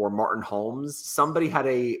or Martin Holmes. Somebody had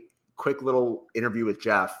a quick little interview with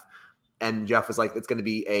Jeff, and Jeff was like, it's going to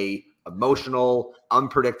be a emotional,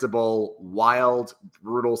 unpredictable, wild,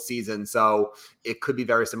 brutal season. So it could be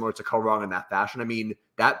very similar to Kaoh Rong in that fashion. I mean,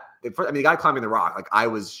 the guy climbing the rock, like, I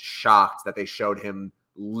was shocked that they showed him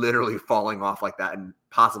literally falling off like that and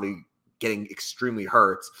possibly getting extremely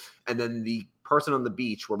hurt. And then the person on the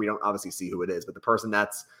beach, where we don't obviously see who it is, but the person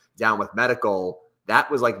that's down with medical, that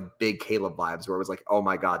was like big Caleb vibes, where it was like, oh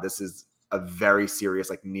my God, this is a very serious,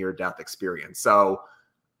 like, near-death experience. So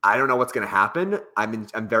I don't know what's going to happen. I'm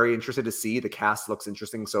very interested to see. The cast looks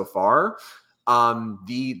interesting so far. Also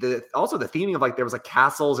the theming of, like, there was like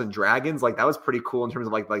castles and dragons, like that was pretty cool in terms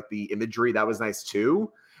of like the imagery. That was nice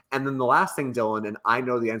too. And then the last thing, Dylan, and I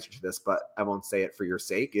know the answer to this, but I won't say it for your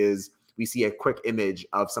sake, is we see a quick image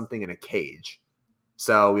of something in a cage.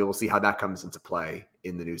 So we will see how that comes into play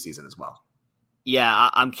in the new season as well. Yeah,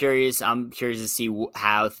 I'm curious. I'm curious to see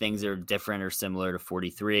how things are different or similar to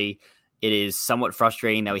 43. it is somewhat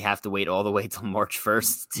frustrating that we have to wait all the way till March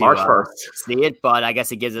 1st to see it, but I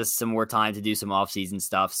guess it gives us some more time to do some off-season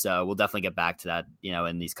stuff. So we'll definitely get back to that,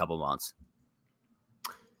 in these couple months.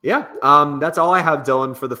 Yeah, that's all I have,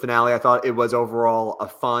 Dylan, for the finale. I thought it was overall a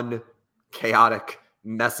fun, chaotic,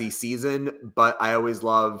 messy season, but I always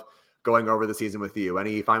love going over the season with you.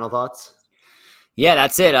 Any final thoughts? Yeah,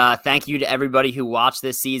 that's it. Thank you to everybody who watched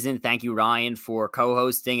this season. Thank you, Ryan, for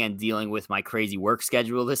co-hosting and dealing with my crazy work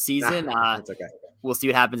schedule this season. That's okay. We'll see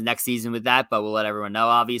what happens next season with that, but we'll let everyone know,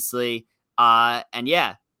 obviously. And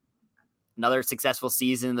yeah, another successful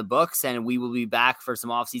season in the books, and we will be back for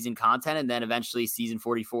some off-season content and then eventually season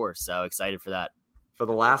 44. So excited for that. For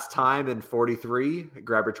the last time in 43,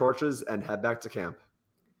 grab your torches and head back to camp.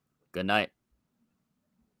 Good night.